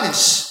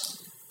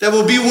Christ-likeness that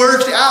will be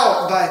worked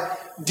out by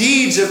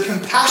deeds of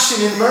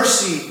compassion and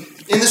mercy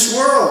in this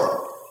world.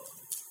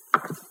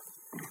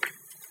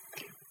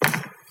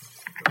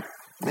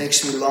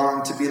 Makes me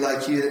long to be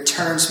like you. That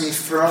turns me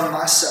from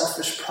my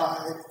selfish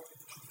pride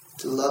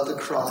to love the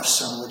cross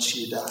on which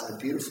you died.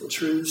 Beautiful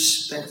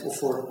truths. Thankful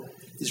for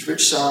these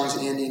rich songs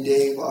Andy and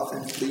Dave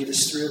often lead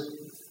us through.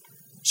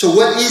 So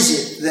what is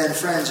it then,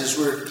 friends, as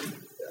we're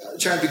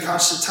trying to be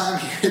conscious of time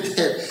here,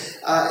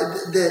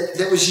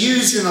 that was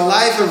used in the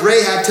life of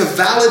Rahab to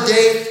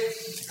validate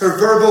her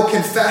verbal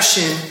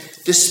confession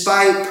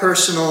despite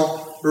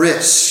personal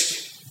risk?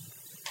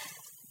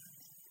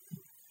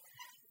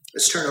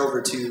 Let's turn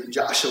over to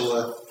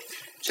Joshua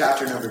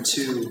chapter number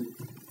 2.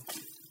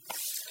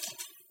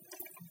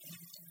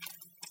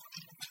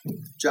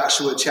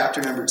 Joshua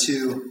chapter number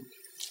 2.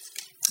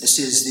 This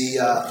is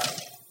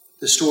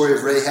the story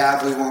of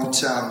Rahab. We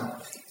won't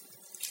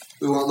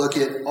look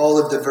at all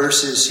of the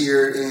verses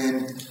here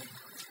in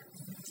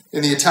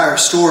the entire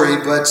story,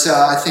 but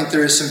I think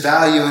there is some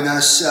value in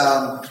us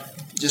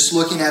just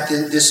looking at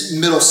this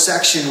middle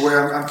section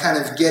where I'm kind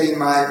of getting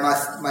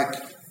my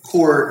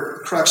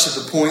core crux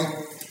of the point.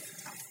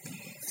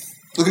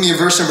 Looking at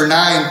verse number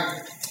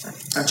 9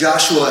 of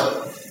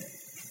Joshua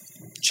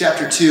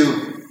chapter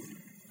 2,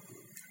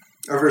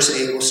 or verse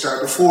 8, we'll start.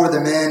 Before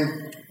the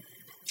men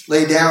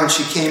lay down,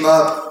 she came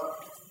up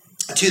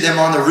to them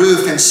on the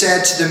roof and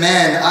said to the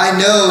men, I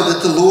know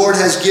that the Lord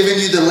has given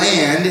you the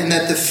land, and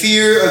that the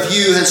fear of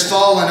you has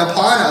fallen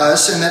upon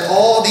us, and that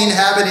all the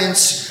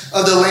inhabitants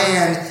of the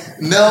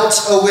land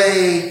melt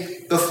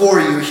away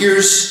before you.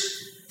 Here's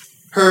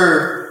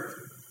her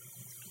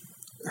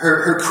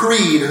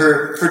creed,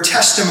 her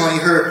testimony,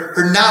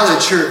 her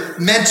knowledge, her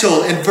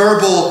mental and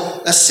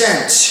verbal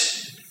assent.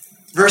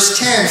 Verse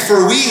 10,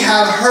 for we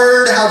have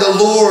heard how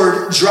the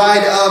Lord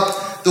dried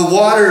up the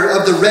water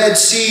of the Red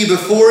Sea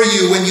before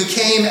you when you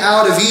came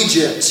out of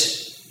Egypt,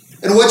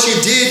 and what you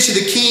did to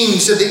the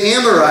kings of the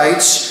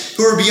Amorites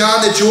who were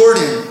beyond the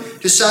Jordan,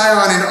 to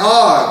Sihon and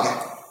Og,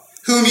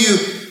 whom you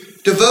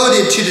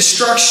devoted to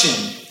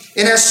destruction.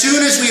 And as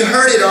soon as we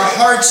heard it, our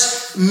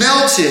hearts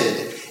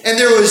melted, and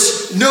there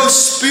was no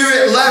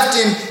spirit left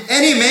in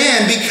any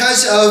man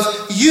because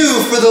of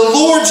you. For the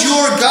Lord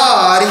your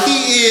God,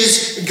 He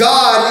is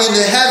God in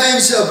the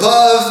heavens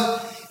above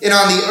and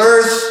on the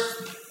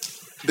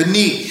earth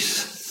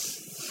beneath.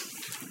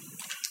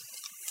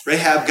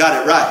 Rahab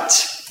got it right.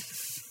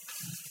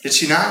 Did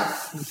she not?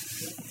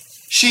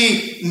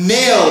 She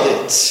nailed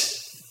it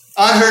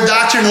on her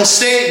doctrinal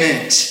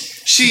statement.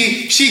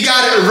 She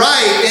got it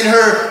right in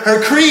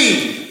her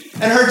creed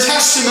and her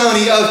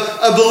testimony of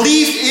a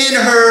belief in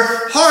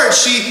her heart.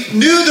 She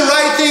knew the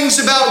right things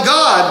about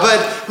God,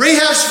 but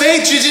Rahab's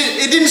faith,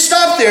 it didn't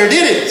stop there,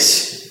 did it?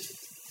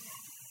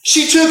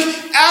 She took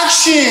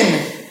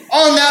action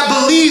on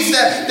that belief.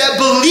 That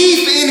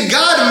belief in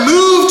God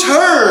moved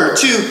her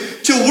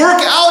to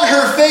work out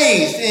her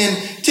faith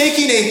in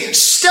taking a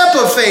step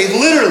of faith,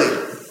 literally.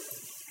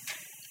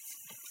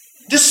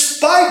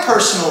 Despite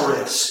personal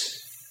risk,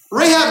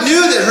 Rahab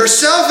knew that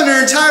herself and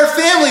her entire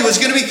family was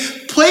going to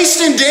be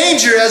placed in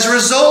danger as a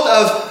result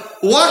of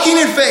walking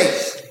in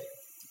faith.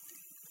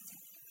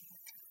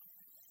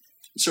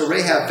 So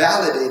Rahab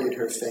validated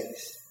her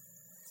faith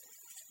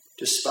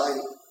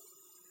despite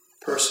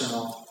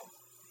personal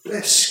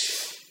risk.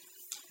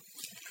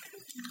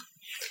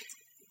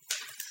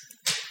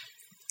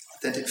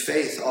 Authentic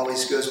faith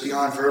always goes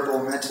beyond verbal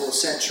and mental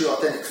assent. True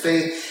authentic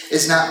faith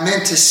is not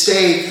meant to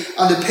stay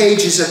on the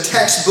pages of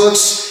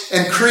textbooks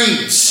and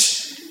creeds.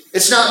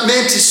 It's not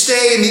meant to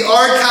stay in the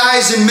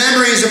archives and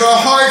memories of our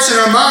hearts and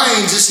our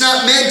minds. It's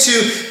not meant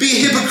to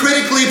be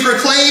hypocritically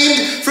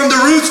proclaimed from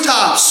the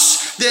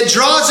rooftops that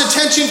draws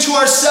attention to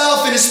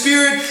ourselves in a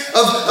spirit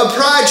of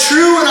pride.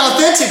 True and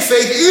authentic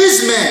faith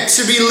is meant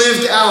to be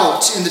lived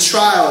out in the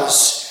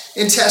trials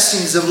and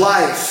testings of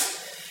life.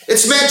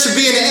 It's meant to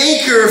be an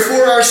anchor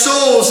for our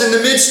souls in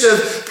the midst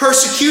of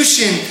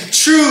persecution.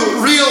 True,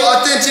 real,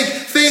 authentic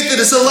faith that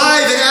is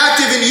alive and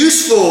active and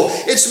useful.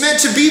 It's meant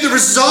to be the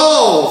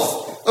resolve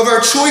of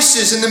our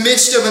choices in the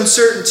midst of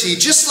uncertainty,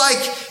 just like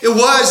it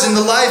was in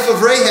the life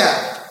of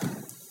Rahab.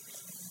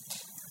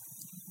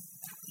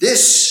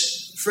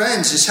 This,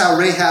 friends, is how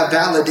Rahab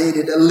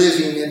validated a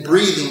living and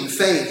breathing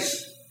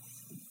faith.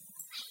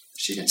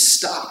 She didn't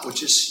stop with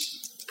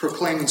just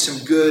proclaiming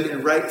some good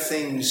and right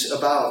things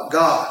about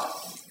God,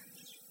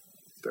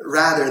 but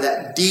rather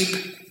that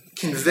deep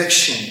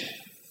conviction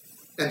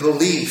and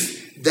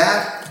belief,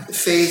 that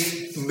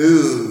faith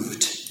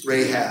moved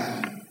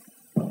Rahab.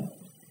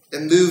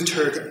 It moved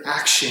her to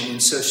action,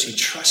 and so she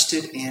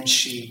trusted and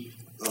she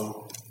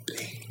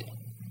obeyed.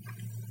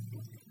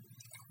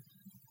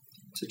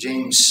 So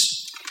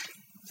James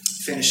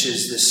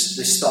finishes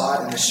this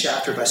thought in this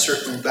chapter by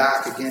circling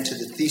back again to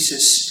the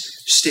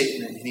thesis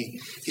statement. And he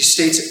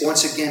states it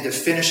once again to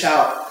finish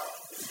out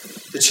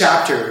the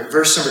chapter,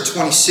 verse number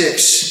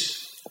 26.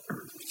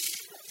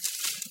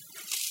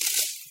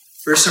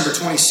 Verse number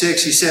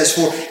 26, he says,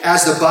 "For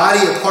as the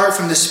body apart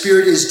from the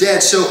spirit is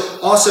dead, so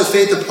also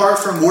faith apart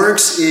from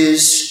works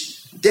is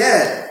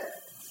dead."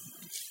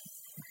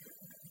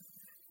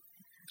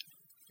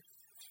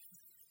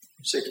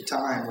 For sake of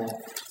time, we'll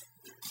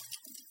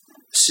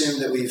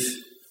assume that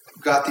we've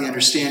got the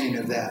understanding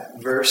of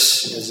that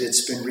verse as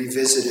it's been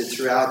revisited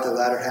throughout the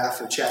latter half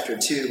of chapter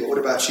 2. But what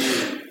about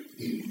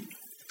you?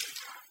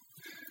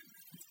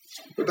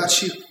 What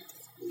about you?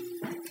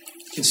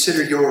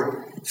 Consider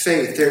your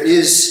faith. There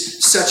is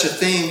such a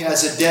thing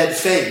as a dead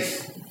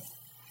faith.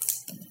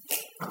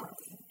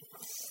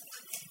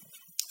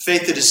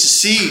 Faith that is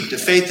deceived, a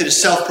faith that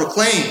is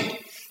self-proclaimed.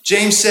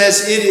 James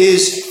says it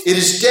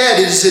is dead.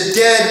 It is a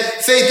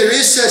dead faith. There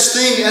is such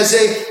thing as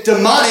a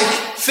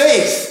demonic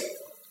faith.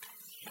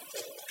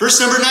 Verse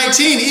number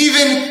 19,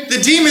 even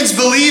the demons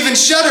believe and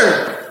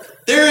shudder.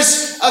 There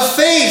is a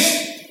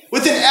faith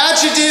with an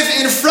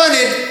adjective in front of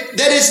it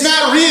that is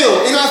not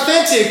real,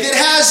 inauthentic, that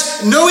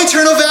has no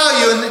eternal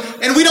value,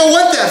 and we don't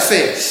want that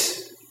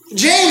faith.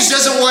 James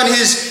doesn't want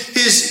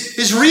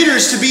his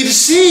readers to be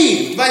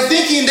deceived by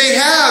thinking they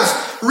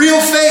have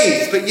real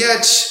faith, but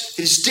yet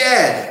it is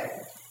dead.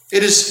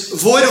 It is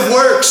void of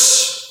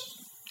works.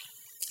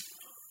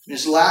 It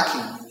is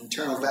lacking in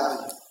eternal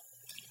value.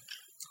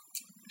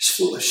 It's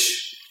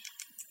foolish.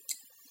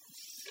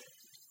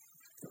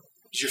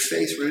 Is your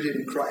faith rooted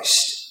in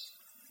Christ?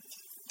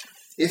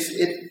 If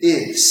it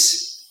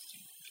is,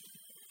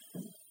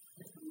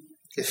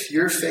 if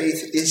your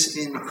faith is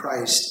in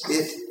Christ,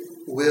 it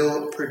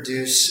will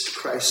produce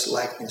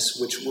Christ-likeness,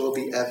 which will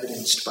be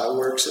evidenced by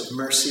works of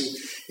mercy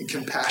and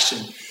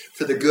compassion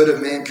for the good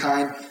of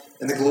mankind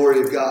and the glory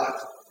of God.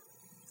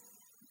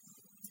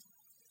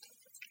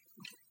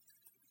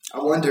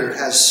 I wonder,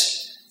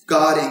 has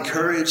God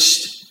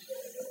encouraged,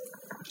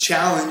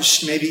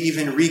 challenged, maybe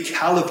even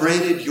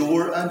recalibrated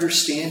your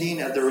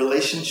understanding of the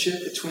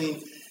relationship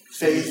between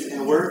faith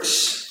and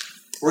works?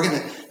 We're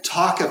going to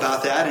talk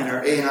about that in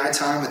our A&I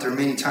time with the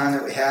remaining time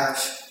that we have.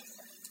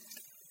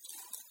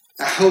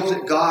 I hope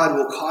that God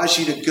will cause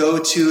you to go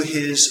to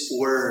His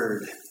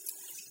Word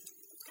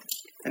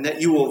and that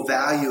you will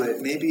value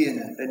it maybe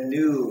in a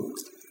new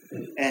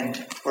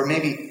or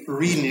maybe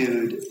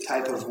renewed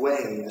type of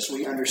way as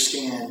we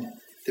understand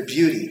the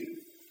beauty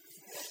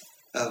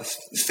of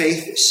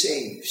faith that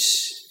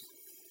saves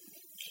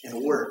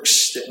and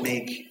works that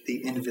make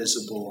the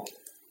invisible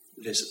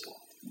visible.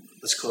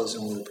 Let's close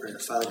in a word of prayer.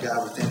 Father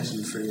God, we thank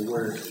you for your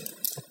word.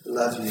 We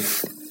love you.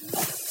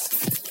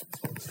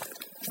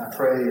 I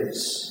pray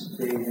as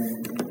David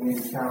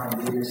and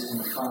County lead us in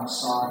the final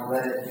song,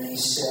 let it be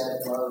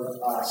said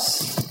of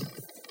us.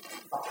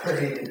 I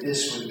pray that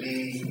this would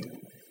be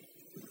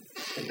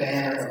the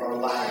banner of our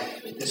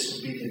life, that this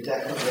would be the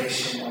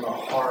declaration of our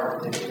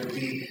heart, that it would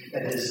be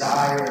a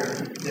desire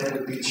that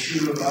would be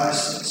true of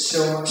us,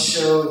 so much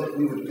so that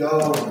we would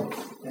go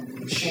and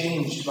be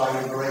changed by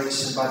your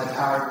grace and by the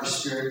power of your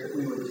Spirit, that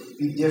we would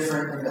be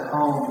different in the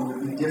home, we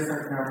would be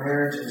different in our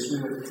marriages,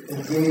 we would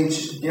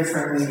engage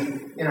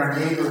differently in our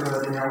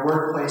neighborhood, in our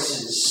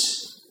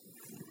workplaces.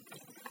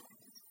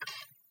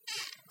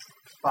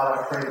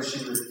 Father, I pray that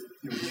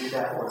you would do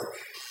that work.